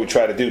that's what we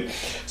try to do.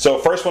 So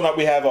first one up,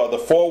 we have the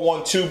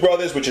 412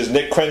 brothers, which is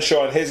Nick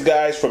Crenshaw and his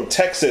guys from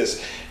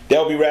Texas.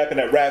 They'll be rapping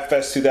at Rap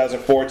Fest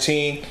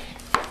 2014.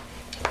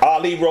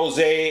 Ali Rose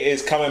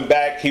is coming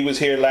back. He was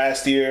here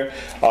last year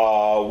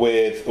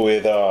with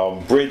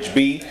Bridge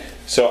B.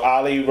 So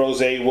Ali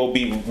Rose will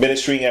be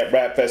ministering at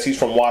Rap Fest. He's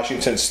from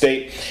Washington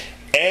State.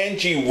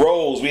 Angie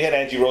Rose, we had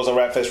Angie Rose on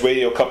Rap Fest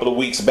Radio a couple of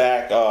weeks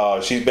back.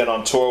 She's been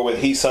on tour with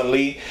Hee Sun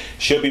Lee.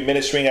 She'll be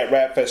ministering at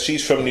Rap Fest.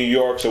 She's from New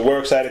York, so we're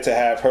excited to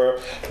have her.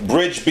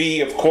 Bridge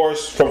B, of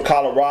course, from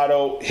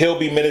Colorado. He'll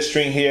be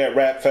ministering here at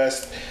Rap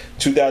Fest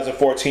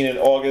 2014 in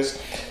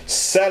August.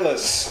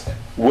 Celis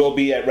will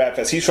be at Rap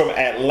Fest. He's from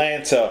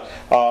Atlanta.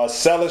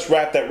 Celis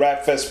rapped at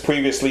Rap Fest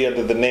previously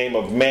under the name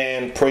of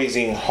Man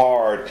Praising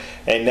Hard,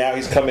 and now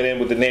he's coming in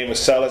with the name of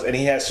Celis, and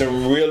he has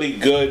some really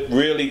good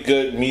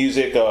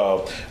music,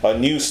 a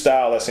new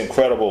style that's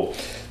incredible.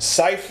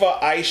 Cypher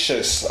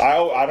Ishus,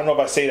 I don't know if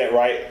I say that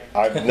right.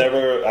 I've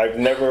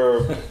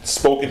never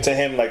spoken to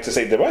him like to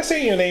say, did I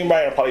say your name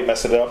right? I'll probably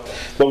mess it up,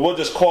 but we'll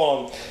just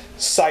call him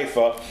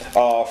Cypher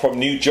from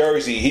New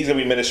Jersey. He's going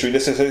to be ministering.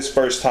 This is his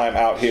first time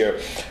out here.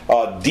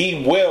 D.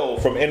 Will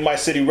from In My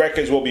City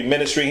Records will be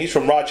ministering. He's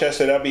from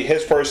Rochester. That'll be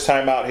his first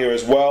time out here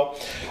as well.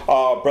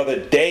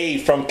 Brother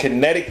Dave from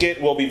Connecticut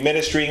will be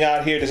ministering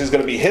out here. This is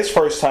going to be his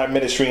first time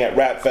ministering at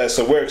Rap Fest,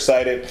 so we're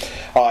excited.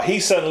 Hee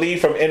Sun Lee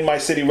from In My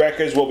City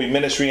Records will be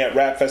ministering at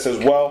Rap Fest as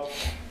well.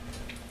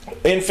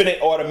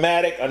 Infinite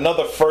Automatic,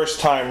 another first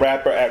time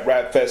rapper at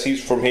Rap Fest.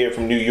 He's from here,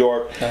 from New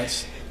York.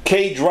 Nice.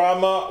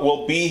 K-Drama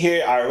will be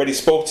here. I already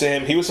spoke to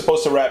him. He was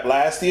supposed to rap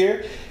last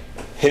year.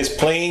 His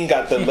plane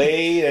got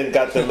delayed and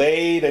got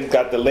delayed and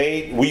got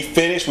delayed. We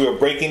finished. We were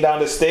breaking down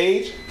the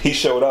stage. He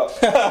showed up.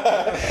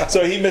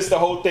 So he missed the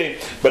whole thing.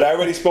 But I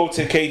already spoke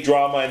to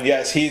K-Drama, and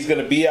yes, he's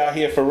going to be out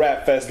here for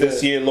Rap Fest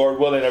this year. Lord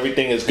willing,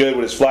 everything is good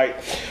with his flight.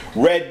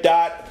 Red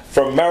Dot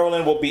from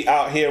Maryland will be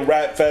out here at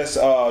Rap Fest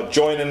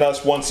joining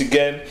us once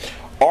again.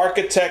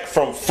 Architect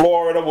from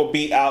Florida will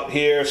be out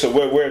here, so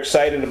we're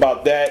excited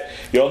about that.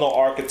 You all know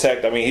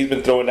Architect. I mean, he's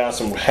been throwing down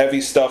some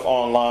heavy stuff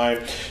online.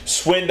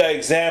 Swinda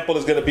Example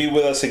is going to be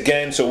with us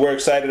again, so we're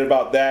excited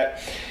about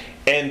that.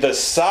 And the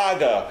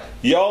Saga,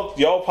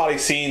 y'all probably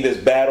seen this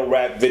battle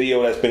rap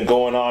video that's been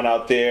going on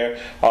out there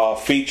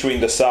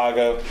featuring the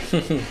Saga.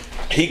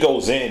 He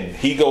goes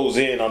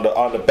in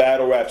on the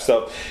battle rap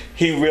stuff.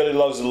 He really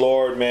loves the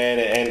Lord, man,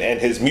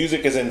 and his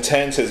music is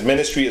intense. His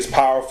ministry is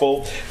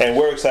powerful, and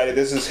we're excited.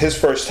 This is his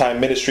first time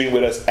ministering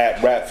with us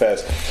at Rap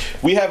Fest.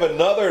 We have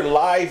another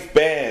live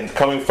band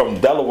coming from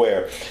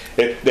Delaware.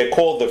 They're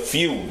called The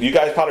Few. You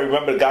guys probably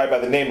remember the guy by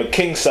the name of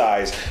King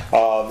Size.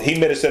 He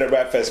ministered at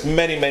Rap Fest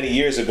many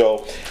years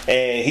ago,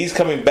 and he's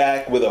coming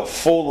back with a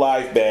full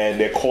live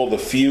band. They're called The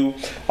Few.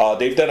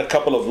 They've done a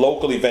couple of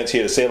local events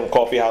here. The Salem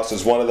Coffee House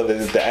is one of them. They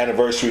did the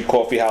Anniversary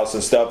Coffee House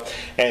and stuff,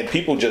 and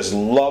people just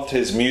loved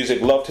his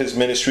music, loved his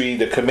ministry.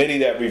 The committee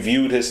that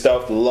reviewed his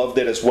stuff loved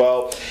it as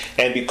well,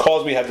 and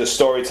because we have the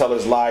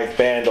Storytellers live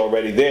band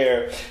already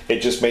there,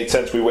 it just made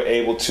sense we were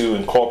able to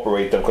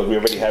incorporate them because we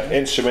already have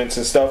instruments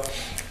and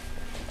stuff.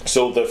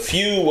 So The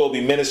Few will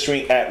be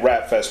ministering at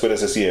Rap Fest with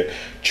us this year.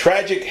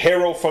 Tragic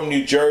Hero from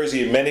New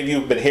Jersey. Many of you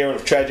have been hearing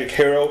of Tragic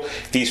Hero.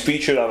 He's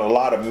featured on a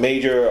lot of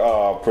major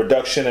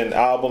production and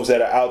albums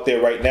that are out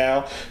there right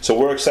now. So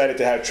we're excited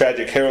to have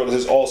Tragic Hero. This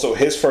is also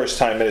his first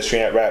time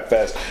ministering at Rap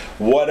Fest.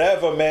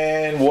 Whatever,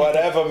 man.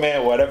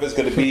 Whatever's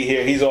going to be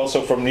here. He's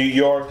also from New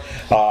York.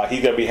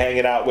 He's going to be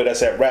hanging out with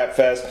us at Rap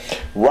Fest.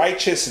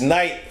 Righteous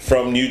Knight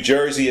from New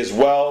Jersey as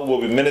well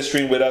will be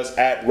ministering with us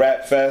at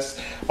Rap Fest.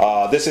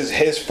 This is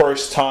his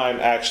first time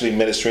actually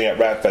ministering at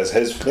Rap Fest.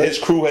 His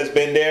crew has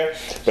been there,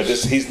 but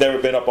he's never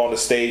been up on the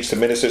stage to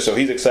minister, so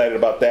he's excited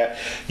about that.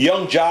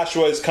 Young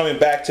Joshua is coming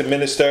back to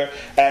minister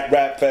at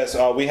Rap Fest.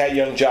 We had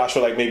Young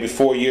Joshua like maybe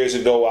 4 years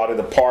ago out in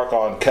the park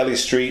on Kelly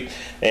Street,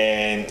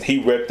 and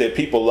he ripped it.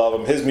 People love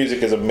him. His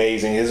music is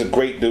amazing. He's a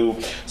great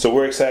dude, so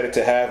we're excited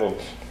to have him.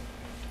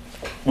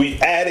 We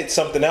added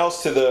something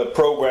else to the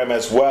program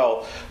as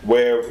well,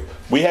 where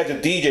we had the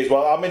DJs.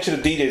 Well, I'll mention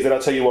the DJs, then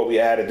I'll tell you what we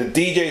added. The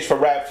DJs for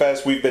Rap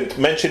Fest, we've been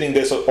mentioning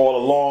this all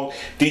along.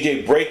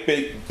 DJ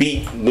Breakbeat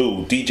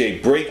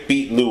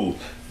Lou,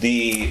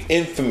 the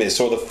infamous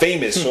or the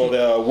famous or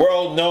the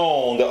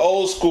world-known, the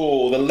old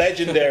school, the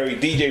legendary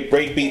DJ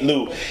Breakbeat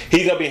Lou.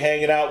 He's going to be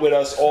hanging out with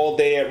us all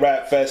day at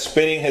Rap Fest,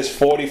 spinning his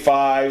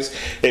 45s.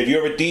 If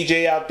you're a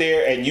DJ out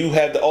there and you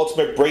have the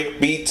Ultimate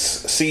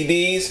Breakbeats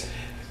CDs,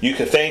 you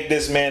can thank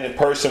this man in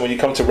person when you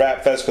come to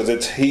Rap Fest, because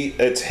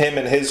it's him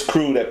and his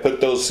crew that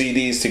put those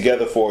CDs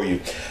together for you.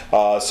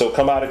 So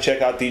come out and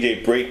check out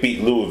DJ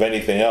Breakbeat Lou, if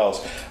anything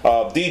else.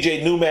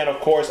 DJ Newman, of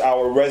course,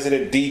 our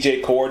resident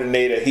DJ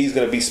coordinator, he's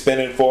going to be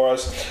spinning for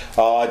us.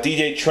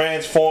 DJ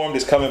Transformed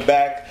is coming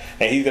back,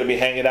 and he's going to be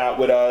hanging out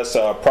with us.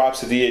 Props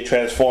to DJ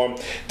Transform.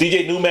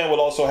 DJ Newman will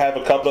also have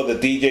a couple of the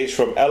DJs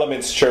from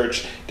Elements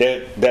Church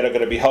that are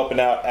going to be helping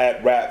out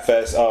at Rap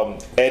Fest.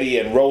 Eddie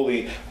and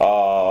Rolly,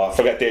 I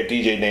forgot their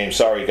DJ name.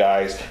 Sorry,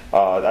 guys.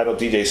 I know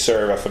DJ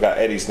Serve. I forgot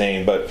Eddie's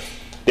name, but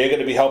they're going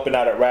to be helping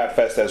out at Rap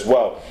Fest as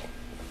well.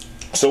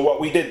 So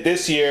what we did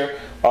this year,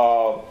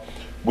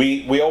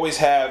 we always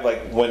have,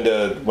 like, when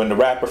the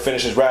rapper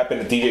finishes rapping,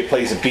 the DJ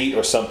plays a beat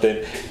or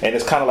something, and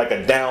it's kind of like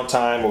a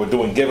downtime, or we're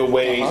doing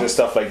giveaways and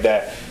stuff like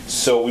that.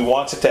 So we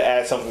wanted to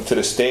add something to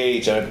the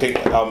stage, and I think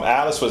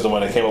Alice was the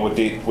one that came up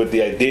with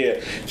the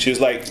idea. She was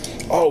like,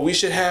 "Oh, we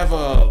should have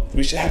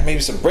maybe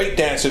some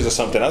breakdancers or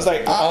something." I was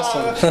like,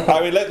 "Awesome!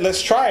 I mean,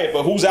 let's try it."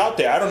 But who's out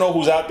there? I don't know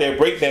who's out there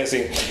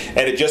breakdancing.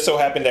 And it just so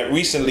happened that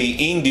recently,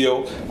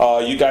 Indio,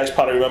 you guys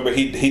probably remember,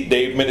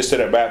 they ministered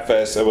at Rap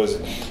Fest. It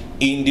was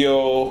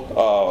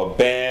Indio,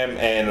 Bam,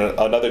 and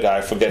another guy,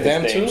 I forget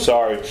his name, too?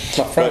 Sorry.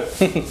 My friend.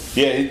 But,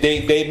 yeah,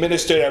 they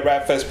ministered at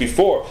Rap Fest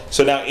before.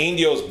 So now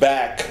Indio's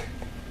back,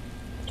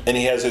 and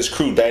he has his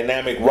crew,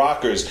 Dynamic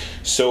Rockers.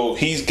 So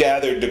he's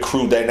gathered the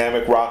crew,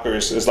 Dynamic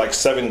Rockers. It's like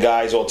 7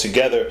 guys all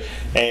together,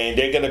 and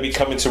they're going to be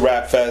coming to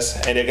Rap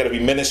Fest, and they're going to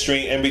be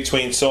ministering in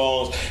between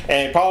songs,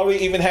 and probably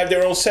even have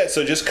their own set.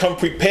 So just come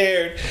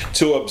prepared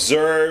to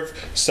observe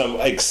some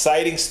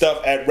exciting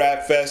stuff at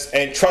Rap Fest.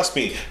 And trust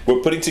me,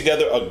 we're putting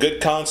together a good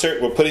concert.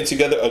 We're putting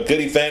together a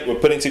good event. We're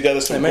putting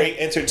together some great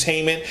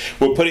entertainment.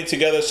 We're putting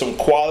together some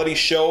quality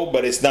show,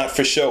 but it's not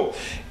for show.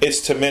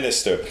 It's to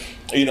minister.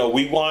 You know,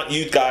 we want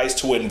you guys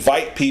to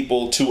invite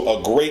people to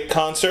a great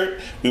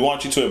concert. We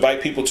want you to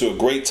invite people to a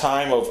great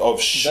time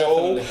of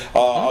show,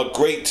 a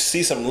great,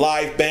 see some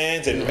live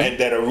bands and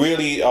that are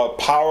really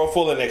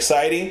powerful and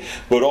exciting,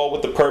 but all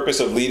with the purpose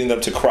of leading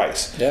them to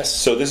Christ. Yes.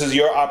 So this is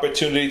your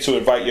opportunity to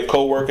invite your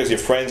coworkers, your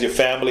friends, your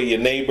family, your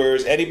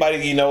neighbors, anybody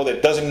you know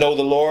that doesn't know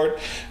the Lord.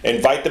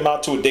 Invite them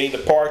out to a day in the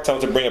park. Tell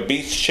them to bring a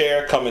beach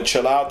chair, come and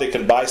chill out. They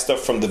can buy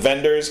stuff from the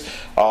vendors,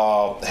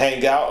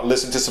 hang out,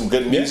 listen to some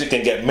good music,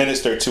 and get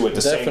ministered to at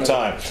the same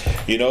time.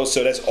 You know,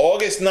 so that's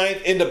August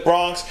 9th in the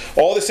Bronx.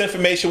 All this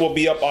information will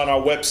be up on our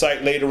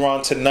website later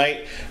on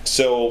tonight.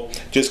 So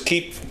just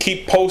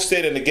keep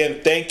posted. And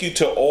again, thank you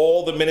to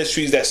all the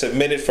ministries that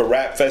submitted for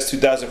Rap Fest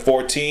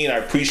 2014. I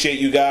appreciate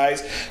you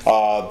guys.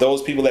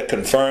 Those people that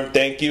confirmed,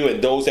 thank you.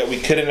 And those that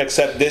we couldn't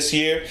accept this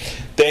year,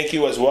 thank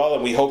you as well.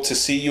 And we hope to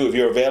see you. If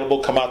you're available,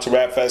 come out to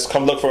Rap Fest.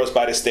 Come look for us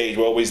by the stage.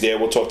 We're always there.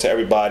 We'll talk to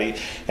everybody.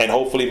 And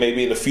hopefully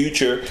maybe in the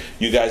future,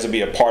 you guys will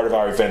be a part of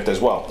our event as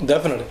well.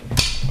 Definitely.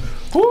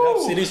 We have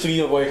CDs to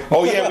give away.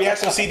 Oh yeah, we have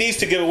some CDs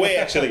to give away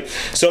actually.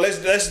 So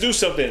let's do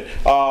something.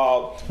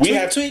 We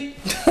have 2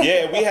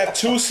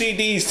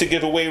 CDs to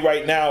give away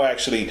right now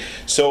actually.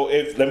 So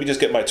let me just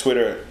get my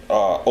Twitter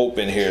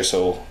open here,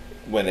 so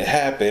when it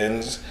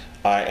happens,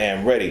 I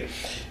am ready.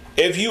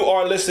 If you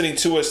are listening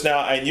to us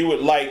now and you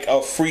would like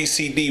a free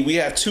CD, we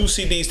have 2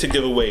 CDs to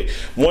give away.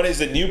 One is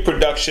the new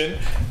production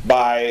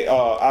by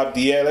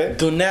Abdi'L.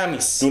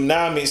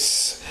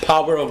 Dunamis.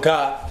 Power of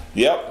God.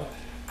 Yep.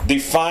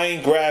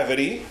 Defying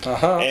Gravity.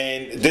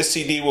 And this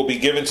CD will be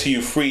given to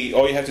you free.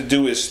 All you have to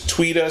do is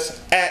tweet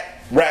us at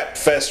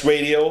RapFest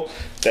Radio.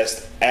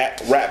 That's at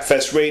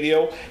RapFest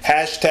Radio.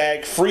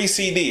 Hashtag free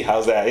CD.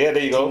 How's that? Yeah,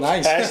 there you go.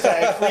 Nice.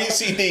 Hashtag free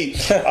CD.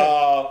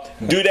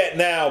 Do that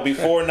now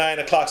before 9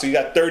 o'clock. So you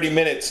got 30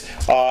 minutes.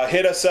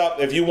 Hit us up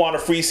if you want a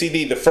free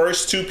CD. The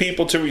first 2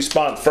 people to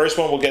respond. First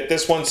one will get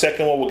this one.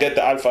 Second one will get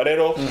the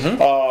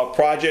Alfarero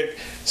project.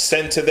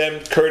 sent to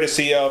them,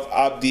 courtesy of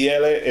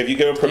Abdi'L. If you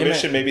give him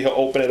permission, maybe he'll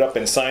open it up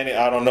and sign it.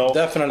 I don't know.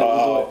 Definitely,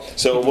 we'll do it.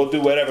 So we'll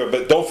do whatever.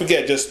 But don't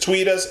forget, just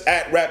tweet us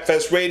at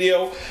RapFest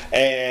Radio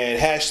and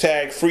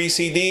hashtag free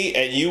CD,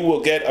 and you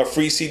will get a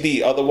free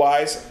CD.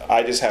 Otherwise,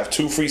 I just have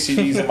 2 free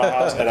CDs in my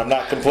house, and I'm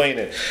not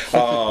complaining.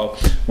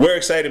 We're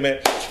excited, man.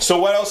 So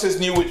what else is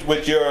new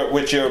with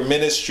your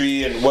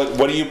ministry, and what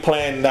do you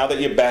plan now that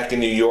you're back in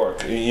New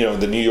York? You know,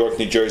 the New York,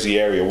 New Jersey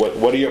area.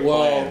 What are your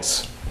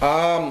plans?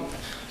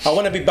 I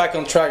want to be back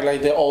on track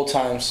like the old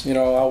times. You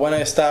know, I want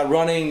to start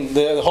running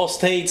the whole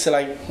states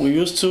like we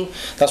used to.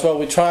 That's what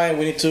we're trying.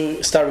 We need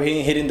to start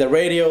hitting the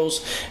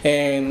radios,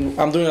 and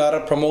I'm doing a lot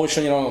of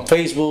promotion, you know, on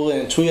Facebook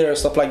and Twitter,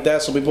 stuff like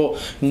that, so people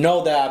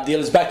know that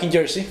Abdi'L is back in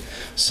Jersey.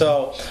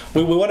 So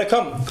we want to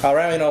come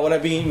around. You know, we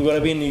want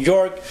to be in New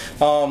York,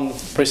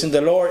 praising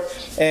the Lord,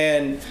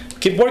 and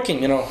keep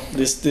working. You know,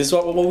 this is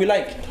what we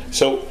like.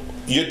 So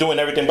you're doing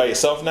everything by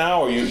yourself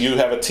now, or you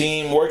have a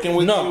team working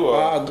with you? No,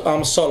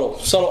 I'm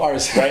solo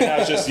artist. Right now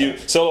it's just you,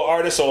 solo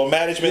artist, solo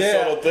management,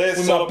 solo this,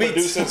 with solo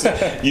producers,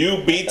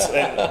 you beats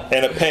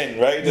and a pen,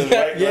 right? Just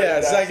yeah,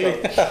 exactly.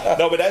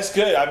 No, but that's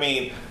good. I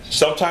mean,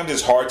 sometimes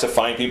it's hard to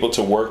find people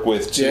to work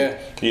with,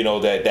 you know,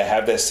 that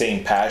have that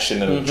same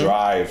passion and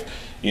drive.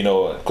 You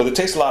know, because it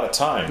takes a lot of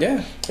time.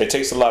 Yeah, it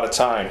takes a lot of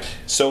time.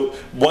 So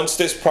once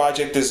this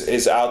project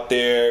is out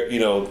there, you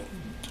know,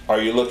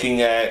 are you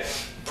looking at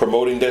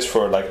promoting this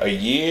for like a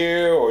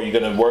year, or are you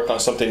gonna work on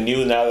something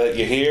new now that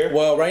you're here?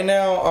 Well, right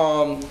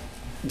now,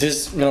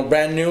 this, you know,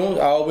 brand new.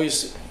 I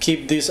always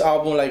keep this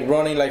album like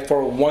running like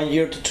for 1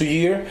 year to 2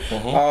 years.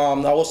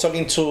 I was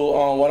talking to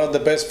one of the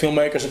best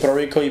filmmakers in Puerto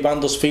Rico,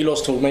 Iván Dos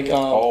Filos, to make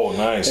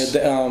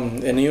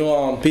a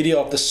new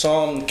video of the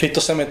song Cristo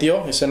Se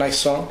Metió. It's a nice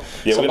song.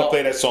 Yeah, we're gonna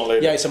play that song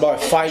later. Yeah, it's about a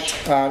fight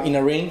in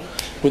a ring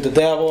with the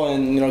devil,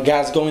 and you know,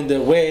 God's going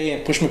their way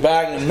and push me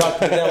back and knock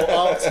the devil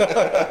out.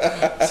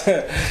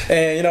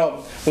 And you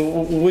know,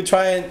 we're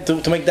trying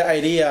to make that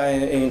idea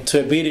into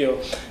a video,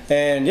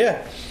 and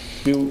yeah,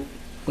 we're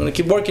gonna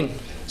keep working.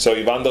 So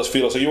Iván Dos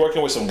Filos, so you're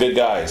working with some good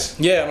guys.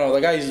 Yeah, no,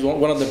 the guy is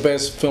one of the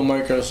best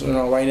filmmakers, you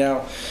know, right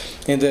now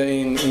in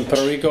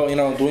Puerto Rico. You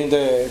know, doing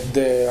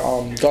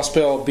the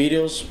gospel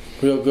videos,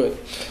 real good.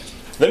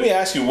 Let me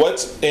ask you,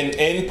 what's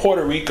in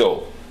Puerto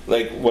Rico?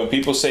 Like when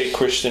people say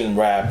Christian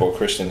rap or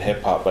Christian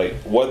hip hop, like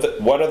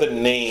what are the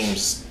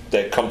names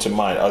that come to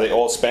mind? Are they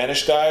all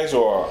Spanish guys,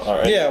 or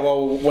yeah?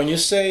 Well, when you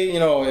say, you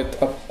know,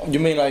 you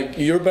mean like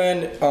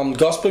urban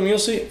gospel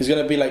music, it's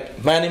gonna be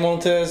like Manny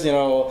Montes, you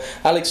know,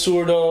 Alex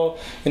Zurdo,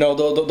 you know,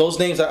 those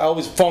names are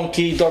always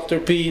Funky, Dr.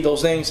 P,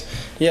 those names.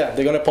 Yeah,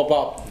 they're gonna pop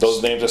up.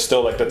 Those names are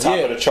still like the top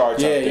of the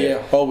charts out there.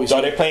 Yeah, always. So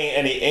are they playing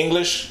any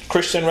English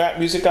Christian rap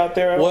music out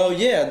there? Well,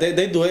 yeah,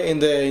 they do it in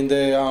the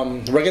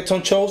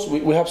reggaeton shows.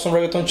 We have some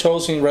reggaeton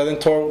shows in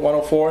Redentor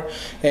 104,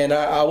 and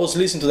I was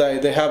listening to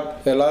that. They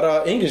have a lot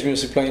of English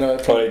music playing. Oh,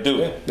 they do?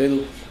 Yeah, they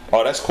do.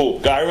 Oh, that's cool.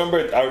 I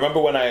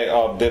remember when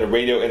I did a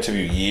radio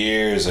interview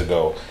years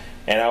ago,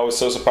 and I was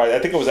so surprised. I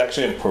think it was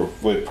actually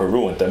with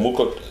Peru, in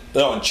Temuco,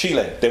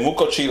 Chile.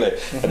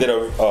 I did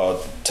a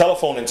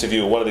telephone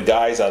interview with one of the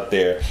guys out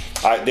there.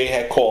 They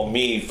had called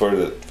me for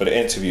the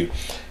interview,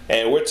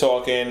 and we're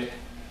talking,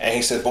 and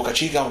he said, Boca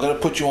Chica, I'm going to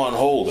put you on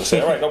hold. I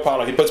said, all right, no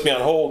problem. He puts me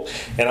on hold,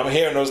 and I'm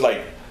hearing those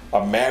like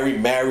a Mary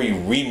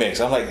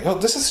remix. I'm like, yo,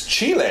 this is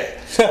Chile.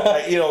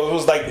 Like, you know, it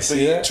was like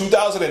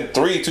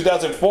 2003,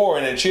 2004,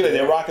 and in Chile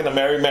they're rocking the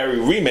Mary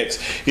remix.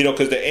 You know,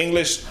 because the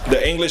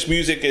English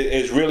music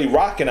is really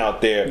rocking out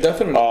there.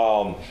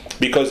 Definitely.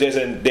 Because there's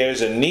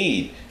a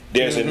need.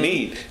 There's a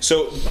need.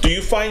 So, do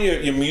you find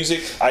your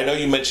music? I know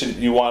you mentioned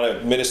you want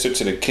to minister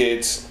to the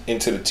kids,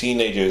 into the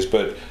teenagers,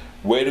 but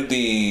where do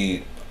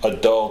the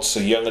adults,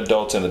 young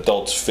adults, and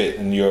adults fit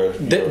in your?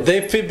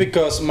 They fit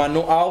because my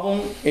new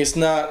album is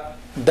not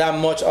that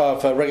much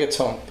of a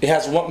reggaeton. It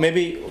has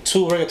maybe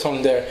 2 reggaeton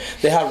in there.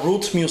 They have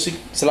roots music.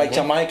 It's like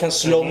Jamaican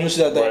slow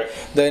music that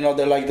they you know,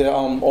 they're like the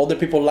older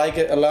people like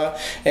it a lot,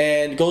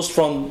 and it goes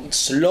from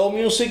slow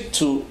music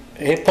to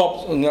hip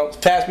hop, you know,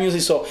 fast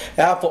music. So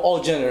I have for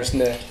all genres in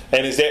there.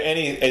 And is there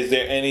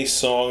any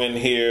song in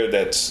here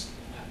that's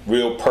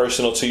real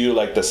personal to you,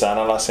 like the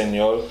Sana La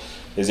Señor?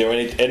 Is there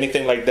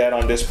anything like that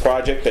on this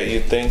project that you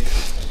think?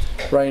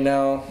 Right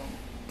now,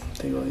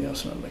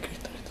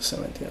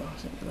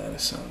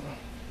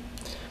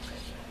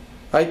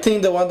 I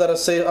think the one that I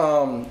say,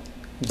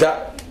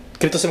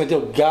 Cristo Se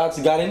Metió, God's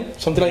got him,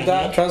 something like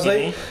that.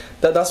 Translate.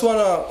 That's one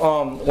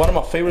of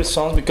my favorite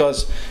songs,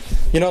 because,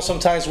 you know,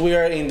 sometimes we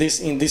are in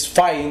this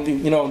fight,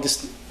 you know,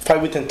 this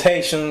fight with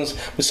temptations,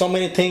 with so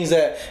many things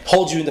that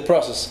hold you in the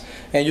process,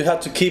 and you have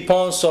to keep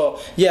on. So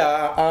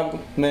yeah,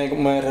 me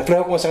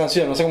reflejo con esa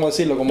canción, no sé cómo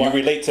decirlo. Como, you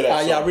relate to that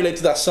song? Yeah, I relate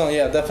to that song,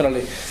 yeah,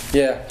 definitely.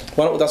 Yeah,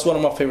 that's one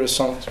of my favorite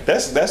songs.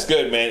 That's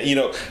good, man. You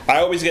know, I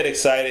always get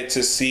excited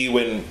to see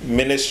when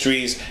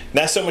ministries,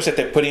 not so much that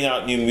they're putting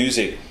out new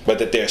music, but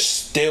that they're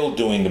still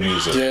doing the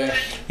music. Yeah.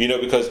 You know,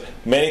 because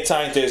many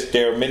times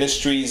there are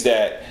ministries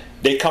that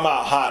they come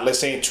out hot. Let's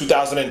say in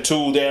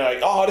 2002, they're like,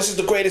 "Oh, this is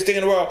the greatest thing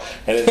in the world,"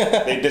 and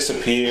then they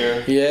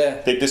disappear.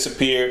 Yeah, they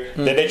disappear.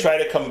 Then they try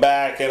to come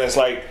back, and it's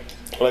like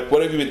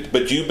what have you been?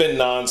 But you've been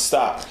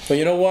nonstop. But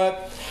you know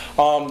what?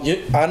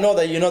 I know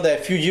that that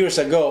a few years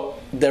ago,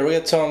 the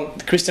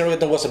Christian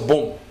reggaeton was a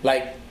boom.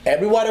 Like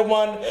everybody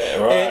wanted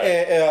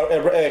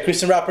a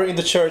Christian rapper in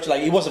the church.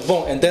 Like it was a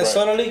boom, and then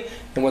suddenly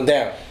it went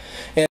down.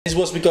 And this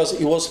was because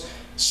it was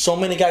so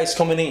many guys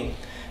coming in,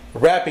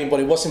 rapping, but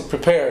it wasn't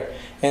prepared.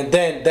 And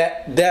then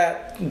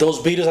those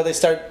videos that they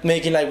start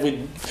making, like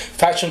with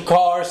fashion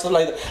cars,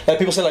 like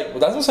people say, like, well,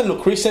 that doesn't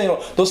look Christian,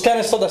 those kind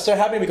of stuff that start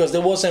happening because they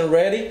wasn't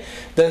ready.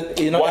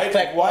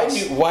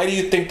 Why do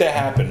you think that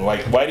happened?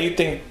 Like, why do you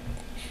think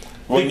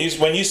when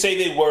you say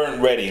they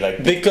weren't ready, like,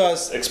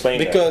 explain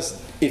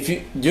because if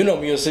you know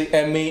music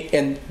and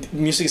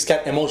music is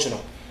kind of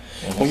emotional.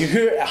 When you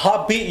hear a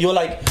hot beat, you're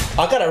like,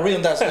 I gotta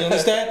rhythm that. You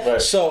understand?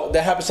 Right. So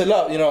that happens a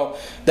lot.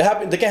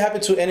 That can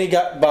happen to any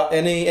guy, but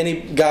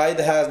any guy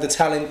that has the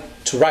talent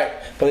to write.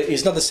 But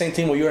it's not the same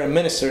thing when you're a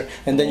minister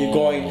and then you're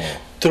going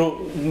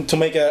through to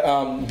make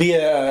be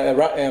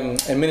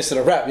a minister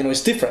of rap.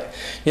 It's different.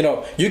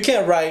 You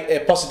can write a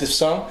positive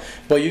song,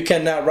 but you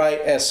cannot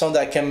write a song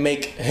that can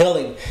make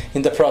healing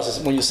in the process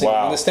when you sing. Wow.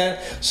 You understand?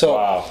 So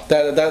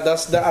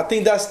I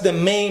think that's the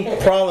main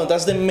problem.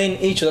 That's the main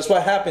issue. That's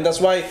what happened.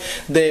 That's why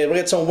the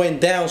reggaeton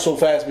went down so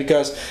fast,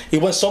 because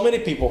it went so many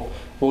people.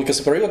 Well, because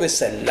in Puerto Rico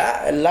there's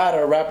a lot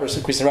of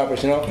rappers, Christian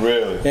rappers.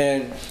 Really.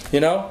 And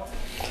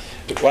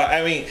Well,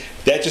 I mean,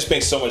 that just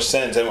makes so much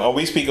sense, and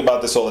we speak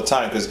about this all the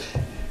time because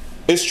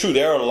it's true.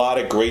 There are a lot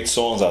of great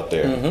songs out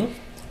there,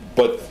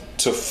 but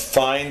to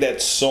find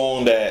that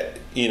song that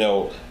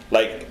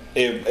like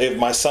if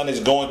my son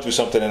is going through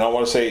something and I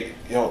want to say,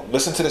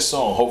 listen to this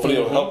song. Hopefully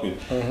it'll help you.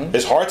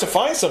 It's hard to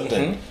find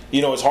something.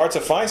 It's hard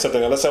to find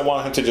something unless I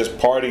want him to just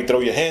party,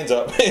 throw your hands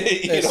up.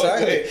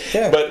 Exactly.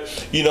 Yeah. But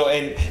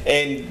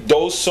and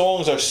those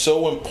songs are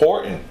so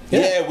important.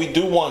 Yeah, we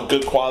do want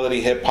good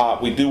quality hip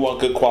hop. We do want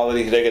good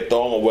quality reggaeton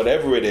or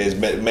whatever it is,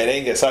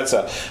 merengue,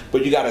 salsa.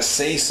 But you gotta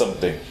say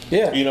something.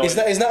 Yeah.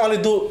 It's not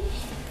only do.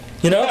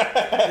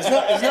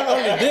 It's not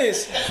only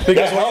this,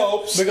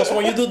 because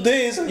when you do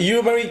this,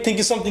 you're very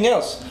thinking something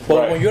else.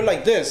 But when you're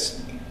like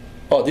this,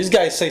 these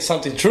guys say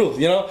something true,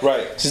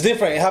 Right. It's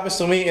different. It happens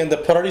to me in the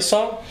Puerto Rico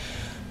song.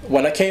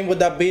 When I came with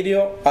that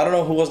video, I don't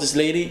know who was this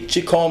lady.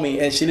 She called me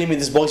and she left me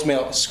this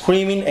voicemail,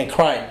 screaming and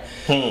crying,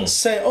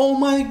 saying, "Oh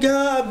my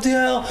God,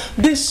 Abdi'L,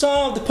 this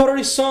song, the Puerto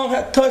Rico song,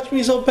 had touched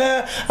me so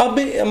bad.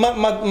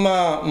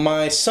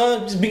 My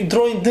son's been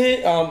going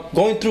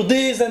through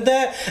this and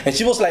that," and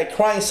she was like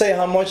crying, saying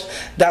how much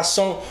that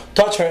song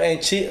touched her.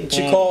 And she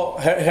called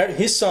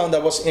his son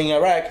that was in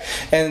Iraq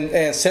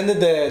and sent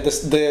the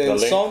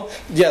song,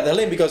 the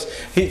link, because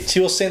she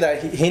was saying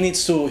that he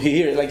needs to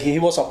hear it, like he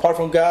was apart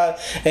from God,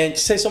 and she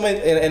said something,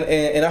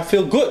 and I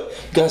feel good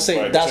because I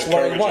say that's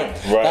what I want.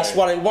 Right. That's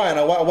what I want.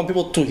 I want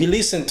people to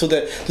listen to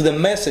the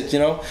message,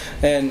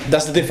 and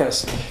that's the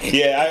difference.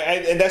 Yeah,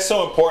 and that's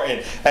so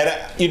important. And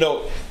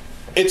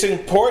it's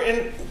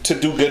important to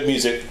do good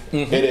music.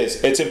 It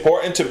is. It's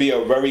important to be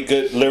a very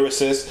good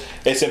lyricist.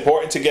 It's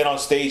important to get on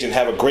stage and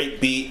have a great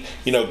beat,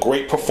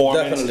 great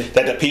performance. Definitely.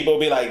 That the people will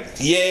be like,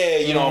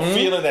 yeah, I'm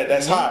feeling that.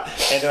 That's hot.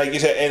 And like you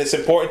said, and it's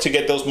important to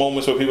get those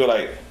moments where people are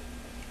like,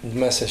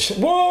 message.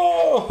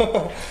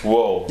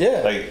 Whoa.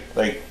 Yeah.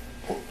 Like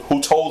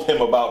who told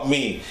him about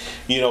me?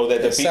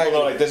 That the people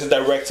know, like, this is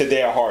direct to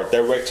their heart,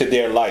 direct to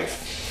their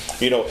life.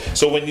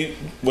 So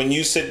when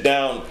you sit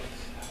down,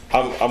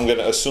 I'm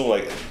gonna assume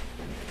like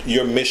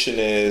your mission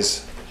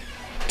is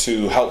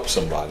to help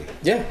somebody.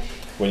 Yeah.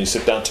 When you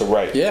sit down to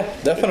write. Yeah,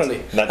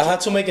 definitely. I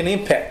had to make an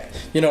impact.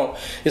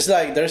 It's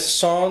like there's a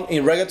song,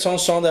 in reggaeton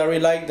song that I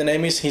really like.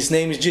 His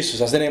name is Jesus.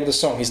 That's the name of the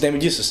song. His name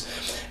is Jesus.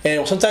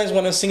 And sometimes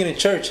when I'm singing in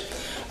church,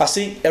 I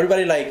see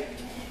everybody like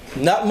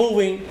not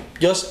moving,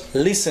 just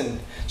listen.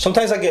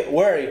 Sometimes I get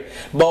worried,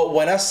 but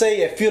when I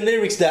say a few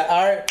lyrics that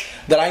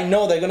I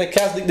know they're gonna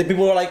catch, the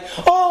people are like,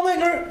 "Oh my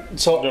God!"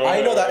 So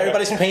I know that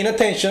everybody's paying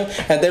attention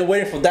and they're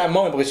waiting for that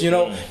moment, because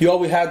you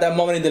always have that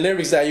moment in the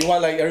lyrics that you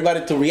want like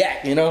everybody to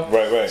react.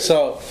 Right.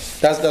 So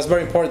that's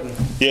very important.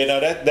 Yeah, no,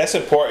 that's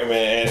important,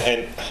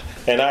 man,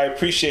 and I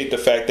appreciate the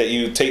fact that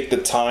you take the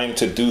time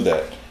to do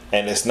that,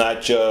 and it's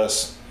not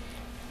just.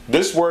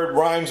 This word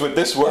rhymes with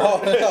this word.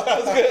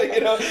 That's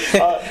good,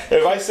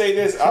 if I say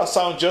this, I'll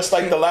sound just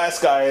like the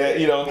last guy.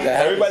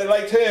 Everybody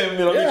liked him.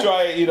 Let me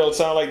try it.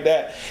 Sound like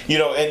that.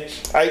 And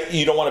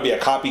you don't want to be a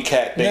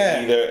copycat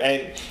thing either.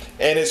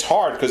 And it's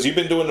hard because you've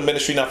been doing the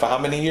ministry now for how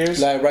many years?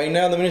 Like right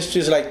now, the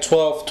ministry is like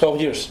 12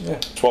 years. Yeah.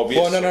 12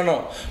 years? Well,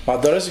 no. My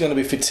daughter's going to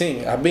be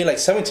 15. I've been like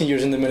 17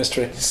 years in the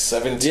ministry.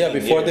 17 Yeah,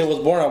 before they was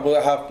born,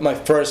 I have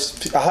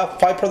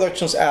 5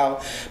 productions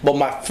out. But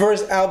my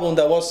first album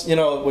that was,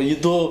 what you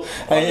do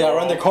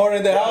around the corner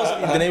in the house,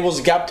 and it was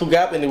Gap to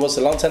Gap, and it was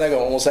a long time ago,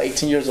 almost like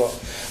 18 years old.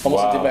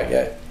 Almost back,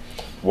 yeah.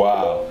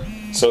 Wow.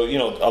 So you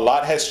know, a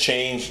lot has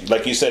changed.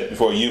 Like you said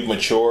before, you've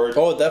matured.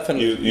 Oh,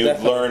 definitely.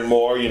 You've learned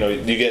more. You know,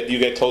 you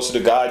get closer to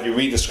God. You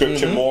read the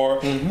scripture more,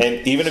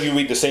 and even if you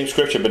read the same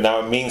scripture, but now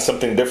it means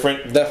something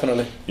different.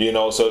 Definitely. You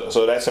know,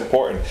 so that's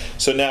important.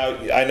 So now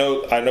I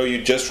know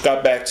you just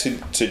got back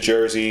to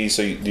Jersey,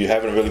 so you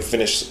haven't really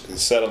finished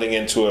settling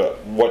into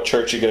what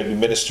church you're going to be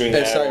ministering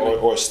at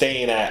or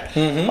staying at.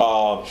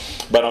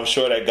 But I'm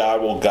sure that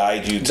God will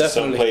guide you to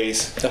some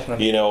place.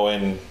 Definitely. You know,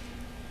 and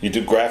you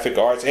do graphic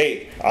arts.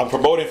 Hey, I'm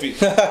promoting for you.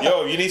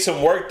 Yo, you need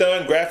some work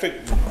done,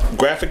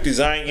 graphic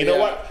design. You know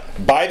what?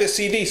 Buy the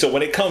CD so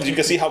when it comes, you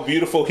can see how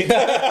beautiful he.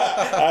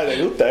 I was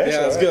like,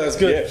 that's good. That's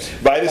good. Yeah.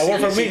 Buy the CD.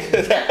 Work for me.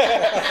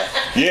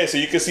 Yeah, so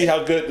you can see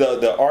how good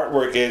the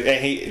artwork is,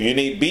 and you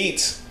need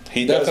beats.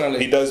 He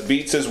does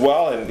beats as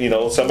well, and you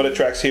know some of the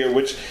tracks here.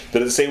 Which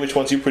does it say which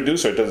ones you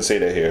produce, or does it say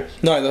that here?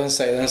 No, it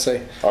doesn't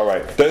say. All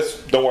right,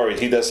 don't worry.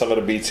 He does some of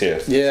the beats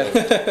here. Yeah.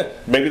 So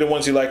maybe the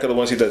ones you like are the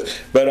ones he does,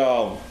 but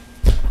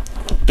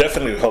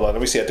definitely. Hold on, let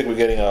me see. I think we're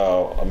getting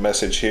a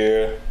message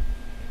here.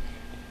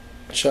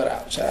 Shut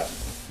up.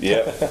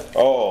 Yeah.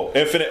 Oh,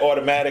 Infinite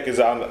Automatic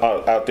is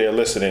out there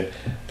listening.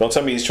 Don't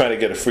tell me he's trying to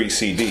get a free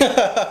CD.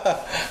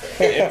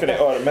 Infinite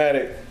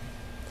Automatic.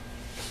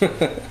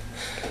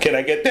 Can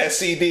I get that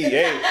CD?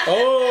 Hey.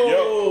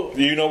 Oh. Yo,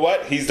 you know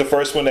what? He's the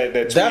first one that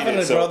tweeted.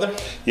 Definitely, brother.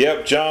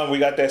 Yep, John, we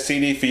got that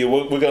CD for you.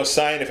 We're going to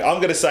sign it. I'm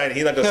going to sign it.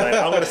 He's not going to sign it.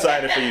 I'm going to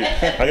sign it for you.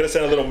 I'm going to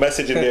send a little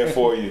message in there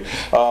for you.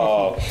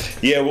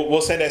 Yeah,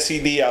 we'll send that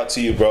CD out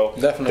to you, bro.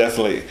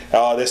 Definitely.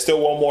 There's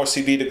still one more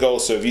CD to go.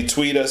 So if you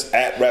tweet us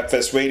at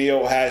RapFest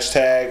Radio,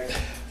 hashtag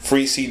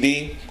free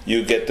CD,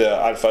 you get the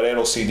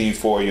Alfarero CD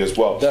for you as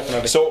well.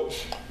 Definitely. So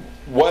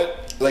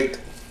what, like,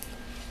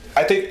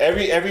 I think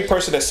every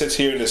person that sits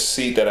here in this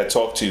seat that I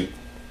talk to,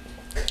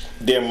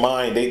 their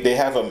mind, they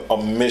have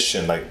a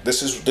mission. Like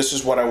this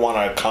is what I want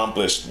to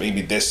accomplish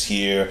maybe this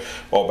year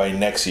or by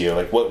next year.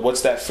 Like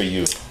what's that for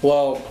you?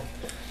 Well,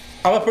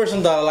 I'm a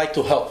person that I like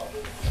to help.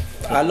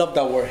 I love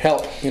that word,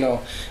 help. You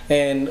know,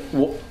 and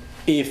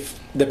if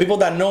the people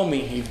that know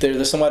me, if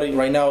there's somebody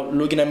right now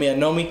looking at me and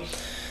know me,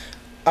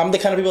 I'm the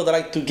kind of people that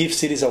like to give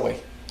CDs away.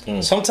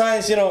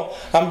 Sometimes, you know,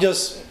 I'm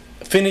just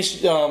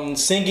finished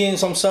singing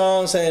some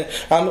songs and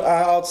I'm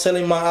out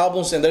selling my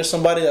albums and there's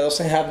somebody that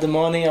doesn't have the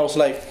money. I was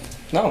like,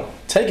 no,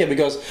 take it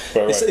because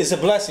it's a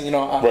blessing, you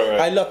know.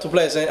 I love to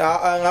bless, and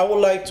I would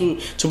like to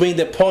be in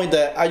the point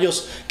that I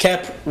just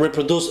can't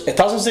reproduce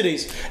 1,000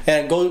 CDs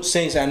and go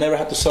sing and I never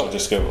have to sell.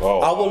 Just give.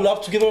 I would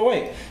love to give it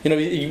away, you know,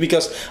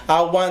 because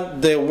I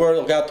want the word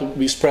of God to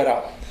be spread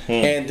out,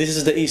 and this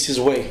is the easiest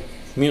way,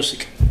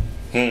 music.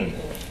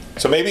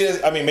 So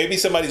maybe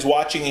somebody's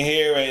watching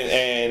here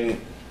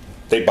and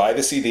they buy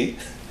the CD,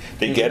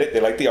 they get it, they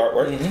like the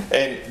artwork,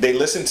 and they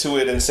listen to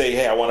it and say,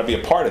 hey, I want to be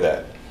a part of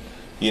that.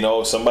 You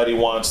know, if somebody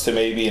wants to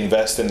maybe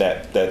invest in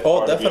that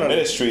part of your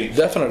ministry,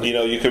 you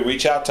know, you could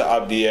reach out to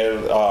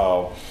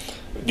Abdi'L.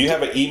 Do you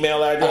have an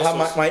email address? I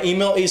have my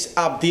email is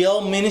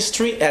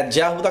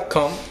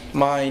abdielministry@yahoo.com.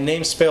 My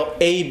name spelled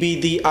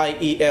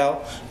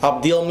Abdiel,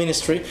 Abdi'L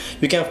Ministry.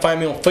 You can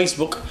find me on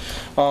Facebook,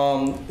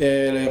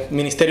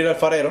 Ministerio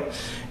Alfarero,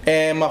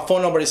 and my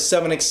phone number is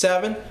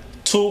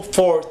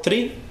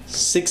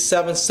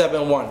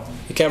 787-243-6771.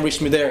 You can reach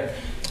me there.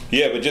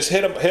 Yeah, but just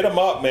hit them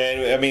up,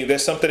 man. I mean,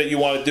 there's something that you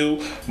want to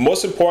do.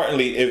 Most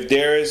importantly, if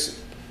there is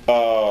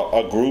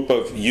a group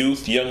of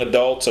youth, young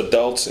adults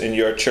in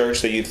your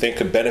church that you think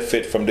could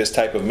benefit from this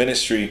type of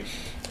ministry,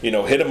 you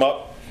know, hit them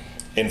up,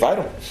 invite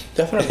them.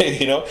 Definitely.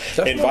 You know,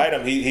 invite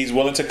him. He's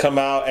willing to come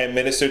out and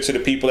minister to the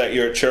people at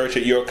your church,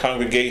 at your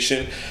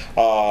congregation.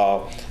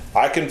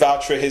 I can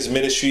vouch for his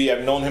ministry.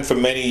 I've known him for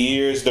many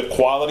years. The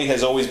quality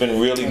has always been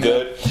really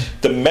good.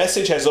 The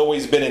message has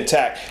always been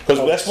intact.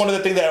 Because that's one of the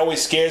things that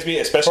always scares me,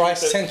 especially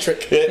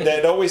Christ-centric.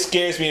 that always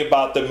scares me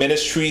about the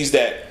ministries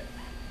that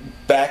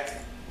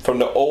back from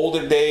the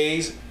older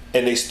days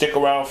and they stick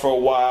around for a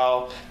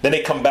while, then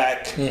they come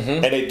back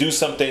and they do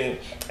something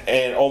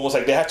and almost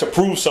like they have to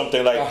prove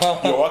something like,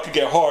 yo, I could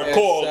get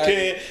hardcore,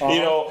 kid, you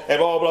know, and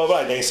blah, blah, blah.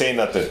 And they ain't saying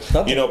nothing.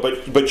 You know,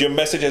 but your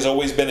message has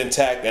always been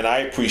intact, and I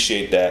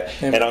appreciate that.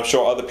 And I'm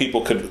sure other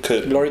people could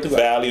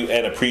value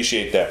and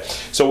appreciate that.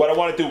 So what I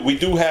want to do, we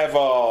do have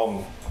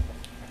one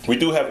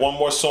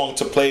more song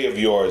to play of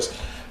yours.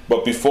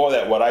 But before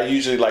that, what I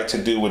usually like to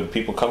do when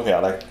people come here, I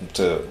like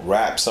to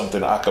rap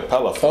something a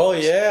cappella for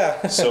us.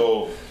 Yeah.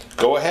 So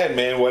go ahead,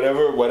 man.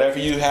 Whatever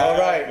you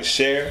have,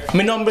 share.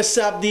 Mi nombre es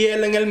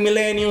Abdi'L en el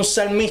milenio, un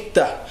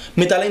salmista.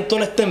 Mi talento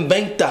no está en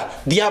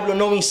venta, diablo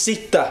no me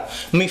insista.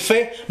 Mi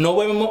fe no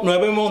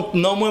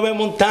mueve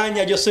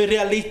montaña, yo soy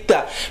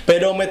realista.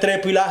 Pero me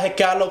trepo y la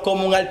escalo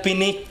como un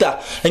alpinista.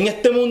 En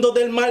este mundo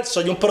del mal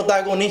soy un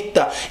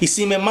protagonista. Y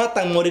si me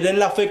matan, moriré en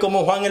la fe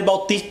como Juan el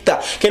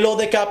Bautista, que lo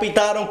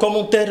decapitaron como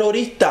un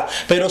terrorista.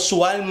 Pero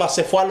su alma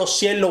se fue a los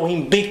cielos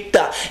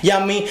invicta. Y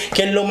a mí,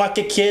 que es lo más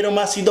que quiero,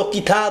 me ha sido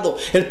quitado.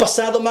 El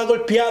pasado me ha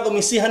golpeado,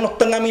 mis hijas no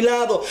están a mi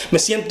lado. Me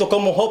siento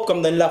como Job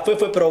cuando en la fe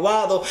fue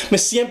probado. Me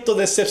siento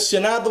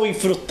decepcionado y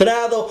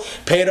frustrado,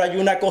 pero hay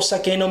una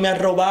cosa que no me han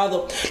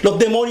robado. Los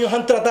demonios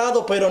han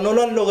tratado, pero no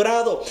lo han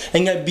logrado.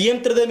 En el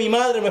vientre de mi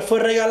madre me fue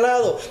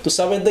regalado. ¿Tú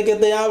sabes de qué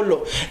te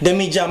hablo? De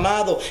mi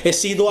llamado. He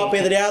sido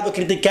apedreado,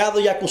 criticado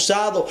y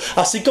acusado.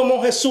 Así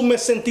como Jesús me he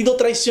sentido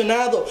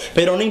traicionado,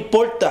 pero no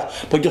importa,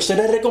 pues yo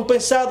seré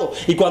recompensado.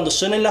 Y cuando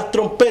suenen las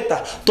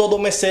trompetas, todo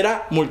me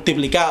será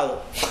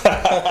multiplicado.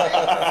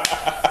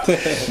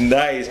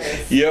 Nice.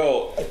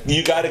 Yo,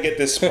 you got to get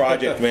this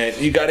project, man.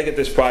 You got to get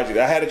this project.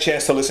 I had a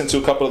chance to listen to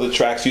a couple of the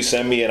tracks you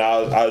sent me, and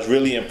I was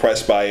really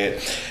impressed by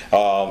it.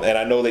 And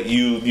I know that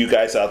you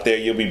guys out there,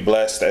 you'll be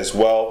blessed as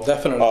well.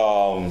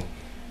 Definitely.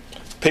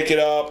 Pick it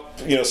up,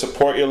 you know,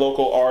 support your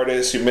local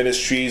artists, your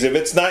ministries. If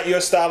it's not your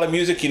style of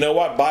music, you know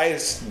what? Buy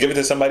it, give it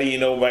to somebody you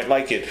know might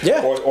like it.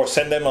 Yeah. Or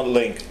send them a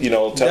link, you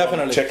know, tell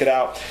them, check it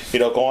out. You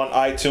know, go on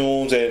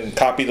iTunes and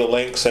copy the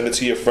link, send it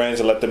to your friends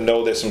and let them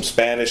know there's some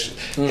Spanish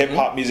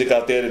hip-hop music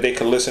out there that they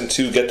can listen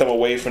to. Get them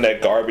away from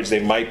that garbage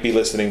they might be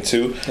listening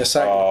to.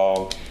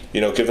 Exactly. You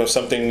know, give them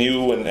something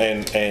new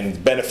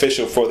and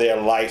beneficial for their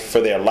life,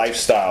 for their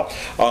lifestyle.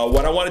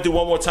 What I want to do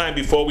one more time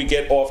before we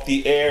get off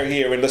the air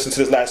here and listen to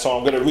this last song,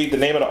 I'm going to read the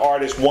name of the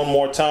artist one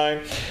more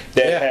time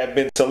that have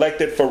been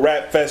selected for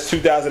Rap Fest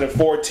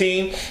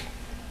 2014.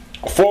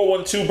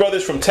 412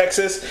 Brothers from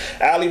Texas,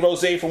 Ali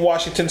Rose from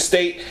Washington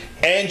State,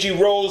 Angie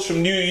Rose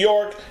from New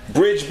York,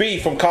 Bridge B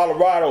from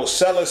Colorado,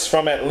 Celis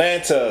from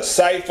Atlanta,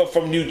 Cypher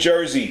from New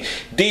Jersey,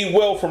 D.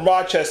 Will from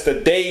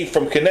Rochester, Dave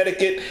from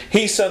Connecticut,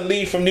 Heesun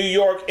Lee from New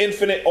York,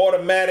 Infinite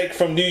Automatic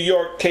from New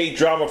York, K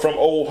Drama from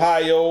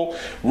Ohio,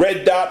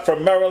 Red Dot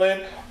from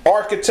Maryland,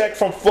 Architect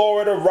from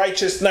Florida,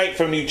 Righteous Knight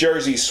from New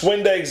Jersey,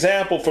 Swinda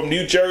Example from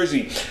New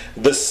Jersey,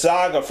 The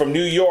Saga from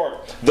New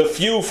York, The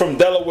Few from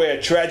Delaware,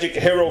 Tragic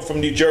Hero from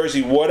New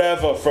Jersey,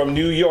 Whatever from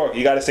New York.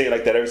 You got to say it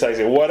like that every time you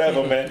say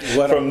whatever, man.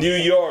 From New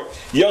York,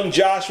 Young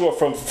Joshua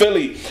from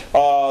Philly,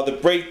 the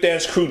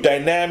Breakdance Crew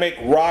Dynamic,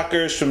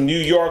 Rockers from New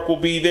York will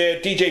be there,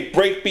 DJ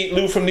Breakbeat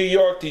Lou from New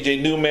York, DJ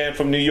Newman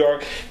from New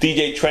York,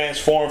 DJ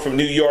Transform from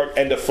New York,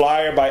 and the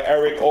flyer by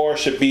Eric Orr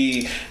should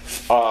be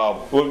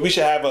we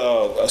should have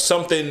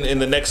something in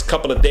the next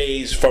couple of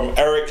days from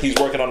Eric. He's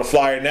working on the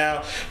flyer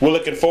now. We're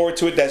looking forward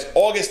to it. That's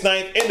August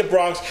 9th in the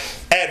Bronx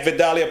at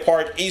Vidalia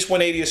Park, East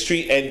 180th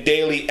Street and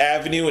Daly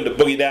Avenue in the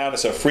Boogie Down.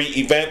 It's a free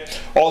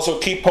event. Also,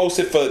 keep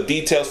posted for the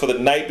details for the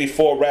night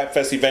before Rap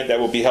Fest event that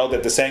will be held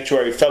at the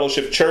Sanctuary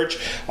Fellowship Church.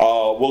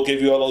 We'll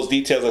give you all those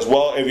details as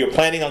well. If you're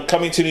planning on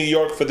coming to New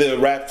York for the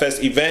Rap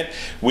Fest event,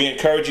 we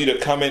encourage you to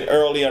come in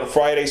early on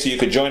Friday so you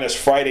could join us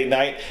Friday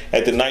night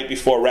at the night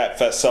before Rap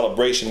Fest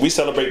celebration. We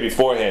celebrate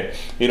beforehand.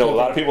 You know, a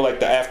lot of people like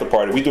the after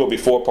party. We do a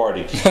before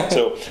party.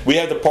 So we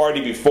have the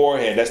party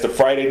beforehand. That's the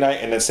Friday night,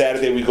 and then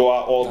Saturday we go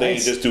out all day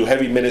and just do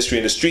heavy ministry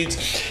in the streets.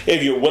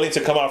 If you're willing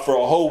to come out for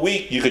a whole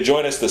week, you could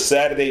join us the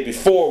Saturday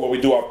before when we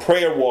do our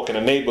prayer walk in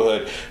the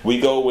neighborhood. We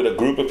go with a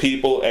group of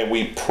people and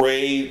we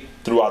pray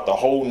throughout the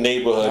whole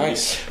neighborhood.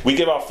 We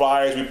give out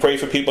flyers, we pray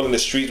for people in the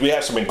streets. We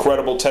have some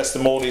incredible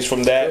testimonies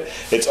from that.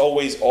 It's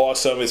always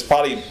awesome. It's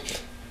probably,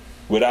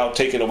 without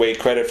taking away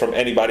credit from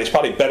anybody, it's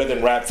probably better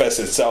than Rap Fest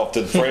itself.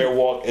 The prayer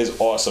walk is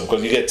awesome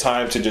because you get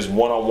time to just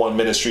one-on-one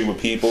ministry with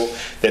people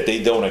that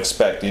they don't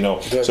expect, you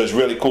know. Good. So it's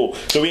really cool.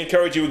 So we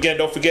encourage you again,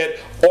 don't forget,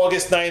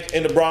 August 9th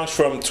in the Bronx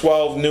from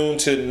 12 noon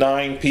to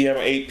 9 p.m.,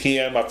 8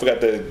 p.m. I forgot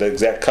the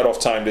exact cutoff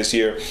time this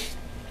year.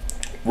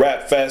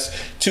 Rap Fest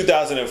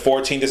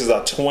 2014. This is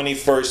our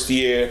 21st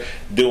year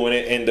doing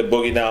it in the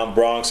Boogie Down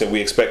Bronx, and we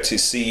expect to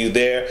see you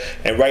there.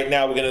 And right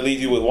now we're going to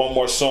leave you with one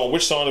more song.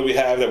 Which song do we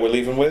have that we're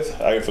leaving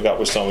with? I forgot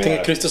which song we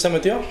have. Cristo se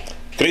metió.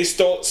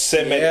 Cristo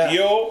se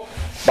metió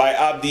by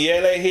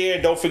Abdi'L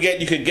here. Don't forget,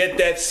 you can get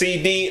that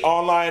CD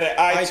online at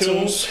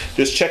iTunes.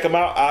 Just check them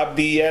out.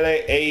 Abdi'L,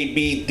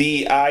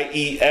 Abdi'L.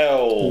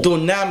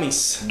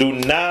 DUNAMIS.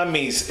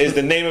 DUNAMIS is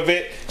the name of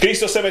it.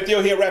 Cristo se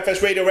metió here,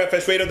 Rapfest Radio,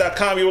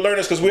 rapfestradio.com. You will learn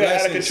us because we're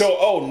out of control.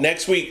 Oh,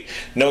 next week,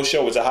 no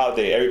show. It's a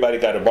holiday. Everybody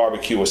got a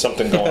barbecue or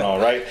something going on,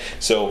 right?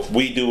 So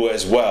we do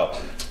as well.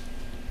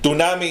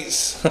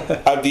 DUNAMIS,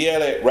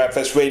 Abdi'L,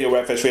 Rapfest Radio,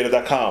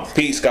 rapfestradio.com.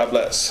 Peace. God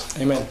bless.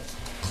 Amen.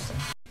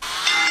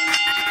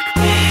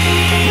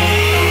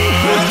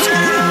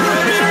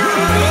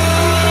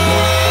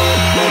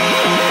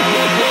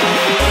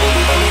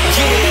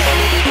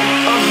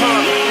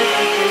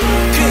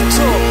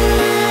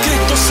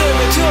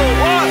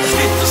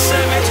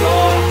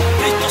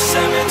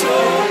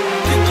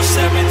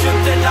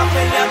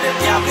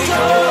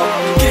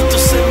 Cristo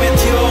se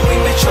metió y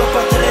me echó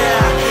para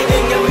atrás.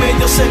 En el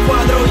medio se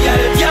cuadró y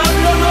al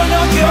diablo no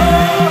lo dio.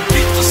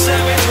 Cristo se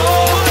metió,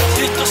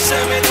 Cristo se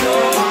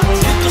metió.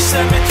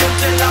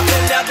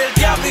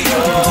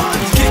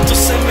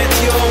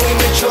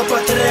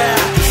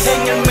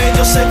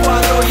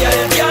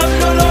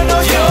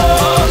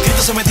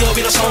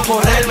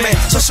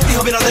 su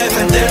hijo viene a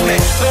defenderme.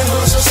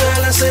 Mejor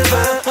social la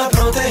selva a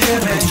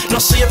protegerme. No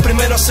soy el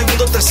primero,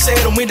 segundo,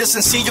 tercero, humilde,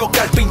 sencillo,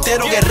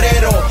 carpintero,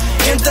 guerrero,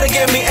 que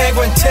entregué mi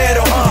ego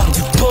entero.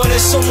 Por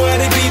eso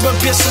muero y vivo,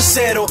 empiezo en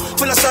cero.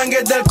 Fue la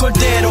sangre del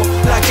cordero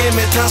la que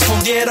me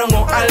transfundieron.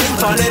 Oh,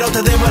 alfarero,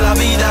 te debo la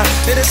vida.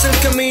 Eres el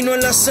camino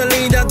en la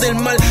salida del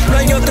mal. No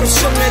hay otra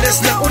opción,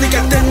 eres la única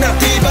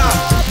alternativa.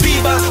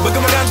 Viva, voy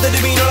como grande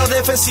divino a la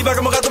defensiva,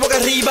 como gato boca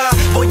arriba.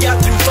 Voy a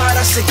triunfar,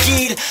 a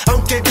seguir,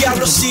 aunque el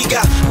diablo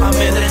siga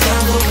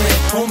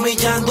amedrentándome,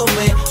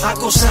 humillándome,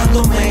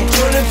 acusándome.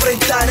 Yo lo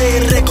enfrentaré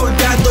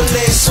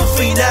recordándole su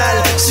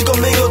final. Si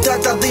conmigo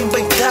tratas de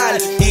inventar,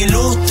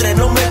 ilustre,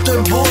 no meto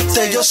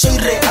embuste, yo soy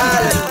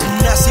real.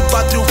 Nací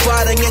para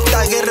triunfar en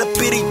esta guerra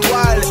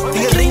espiritual.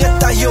 En el ring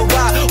está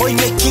Jehová, hoy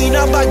mi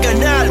esquina va a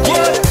ganar.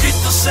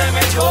 Cristo se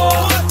metió,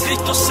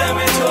 Cristo se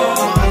metió,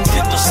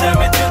 Cristo se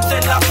metió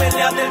entre la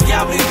pelea del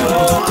diablo y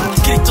yo.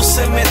 Cristo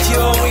se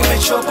metió y me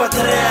echó para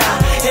atrás.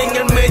 En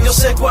el medio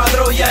se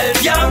cuadró y al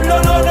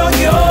diablo no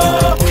dio.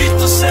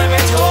 Cristo se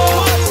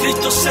metió,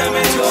 Cristo se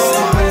metió,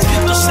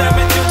 Cristo se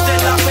metió entre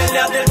la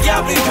pelea del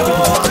diablo y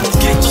yo.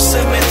 Cristo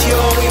se metió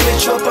y me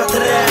echó para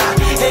atrás.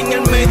 En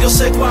el medio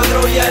se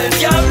cuadró y al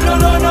diablo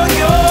no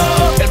dio.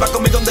 Él va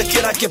conmigo donde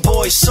quiera que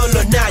voy,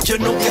 solo nada, yo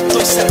nunca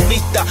estoy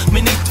salmista,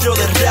 ministro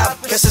de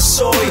rap, que ese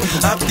soy.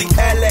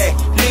 Abdi'L,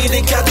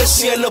 lírica del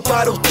cielo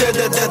para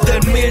ustedes desde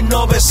el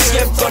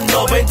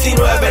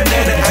 1999,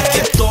 nene. Aquí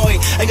estoy,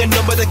 en el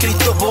nombre de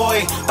Cristo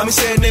voy. A mis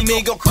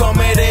enemigos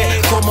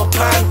comeré como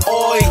pan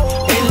hoy.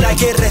 En la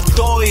guerra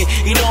estoy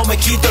y no me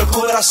quito el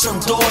corazón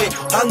doy.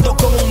 Ando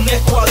como un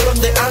escuadrón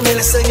de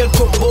ángeles en el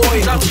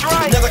convoy.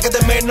 Nada que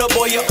temer no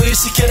voy a oír.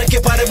 Si quieren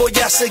que pare voy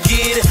a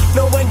seguir.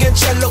 No voy a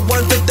enganchar los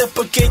guantes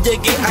después que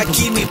llegué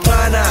aquí, mi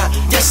pana.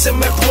 Ya se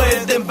me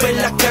pueden ver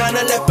las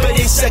canas. La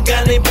experiencia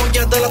gana y voy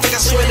a dar hasta que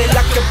suene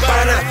la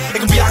campana.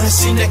 En un viaje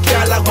sin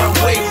escala, one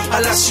way a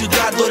la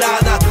ciudad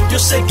dorada. Yo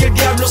sé que el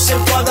diablo se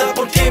enfada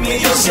porque mi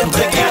Dios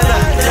siempre gana.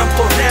 Round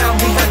for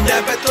round, he had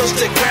never touched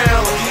the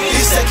ground.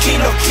 He's the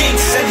king of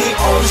kings and he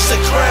owns the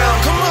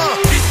crown. Come on.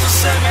 Cristo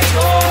se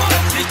metió,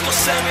 Cristo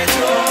se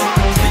metió,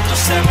 Cristo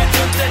se metió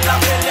entre la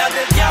pelea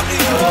del diablo y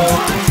yo.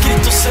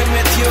 Cristo se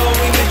metió y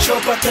me echó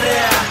para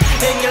atrás.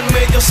 En el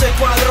medio se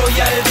cuadró y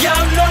al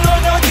diablo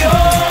no dio.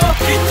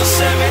 Cristo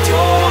se metió,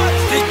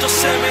 Cristo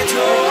se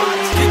metió,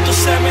 Cristo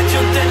se metió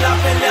entre la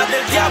pelea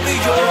del diablo y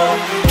yo.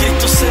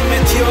 Cristo se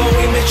metió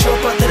y me echó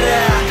para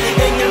atrás.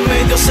 En el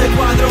medio se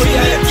cuadró y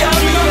al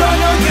diablo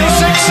no dio.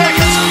 6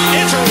 seconds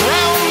into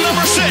round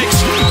number 6.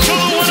 To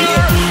the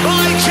winner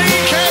by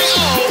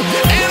TKO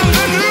and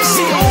the new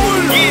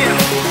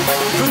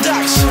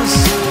Productions.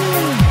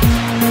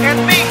 And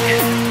me,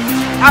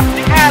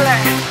 Abdi'L.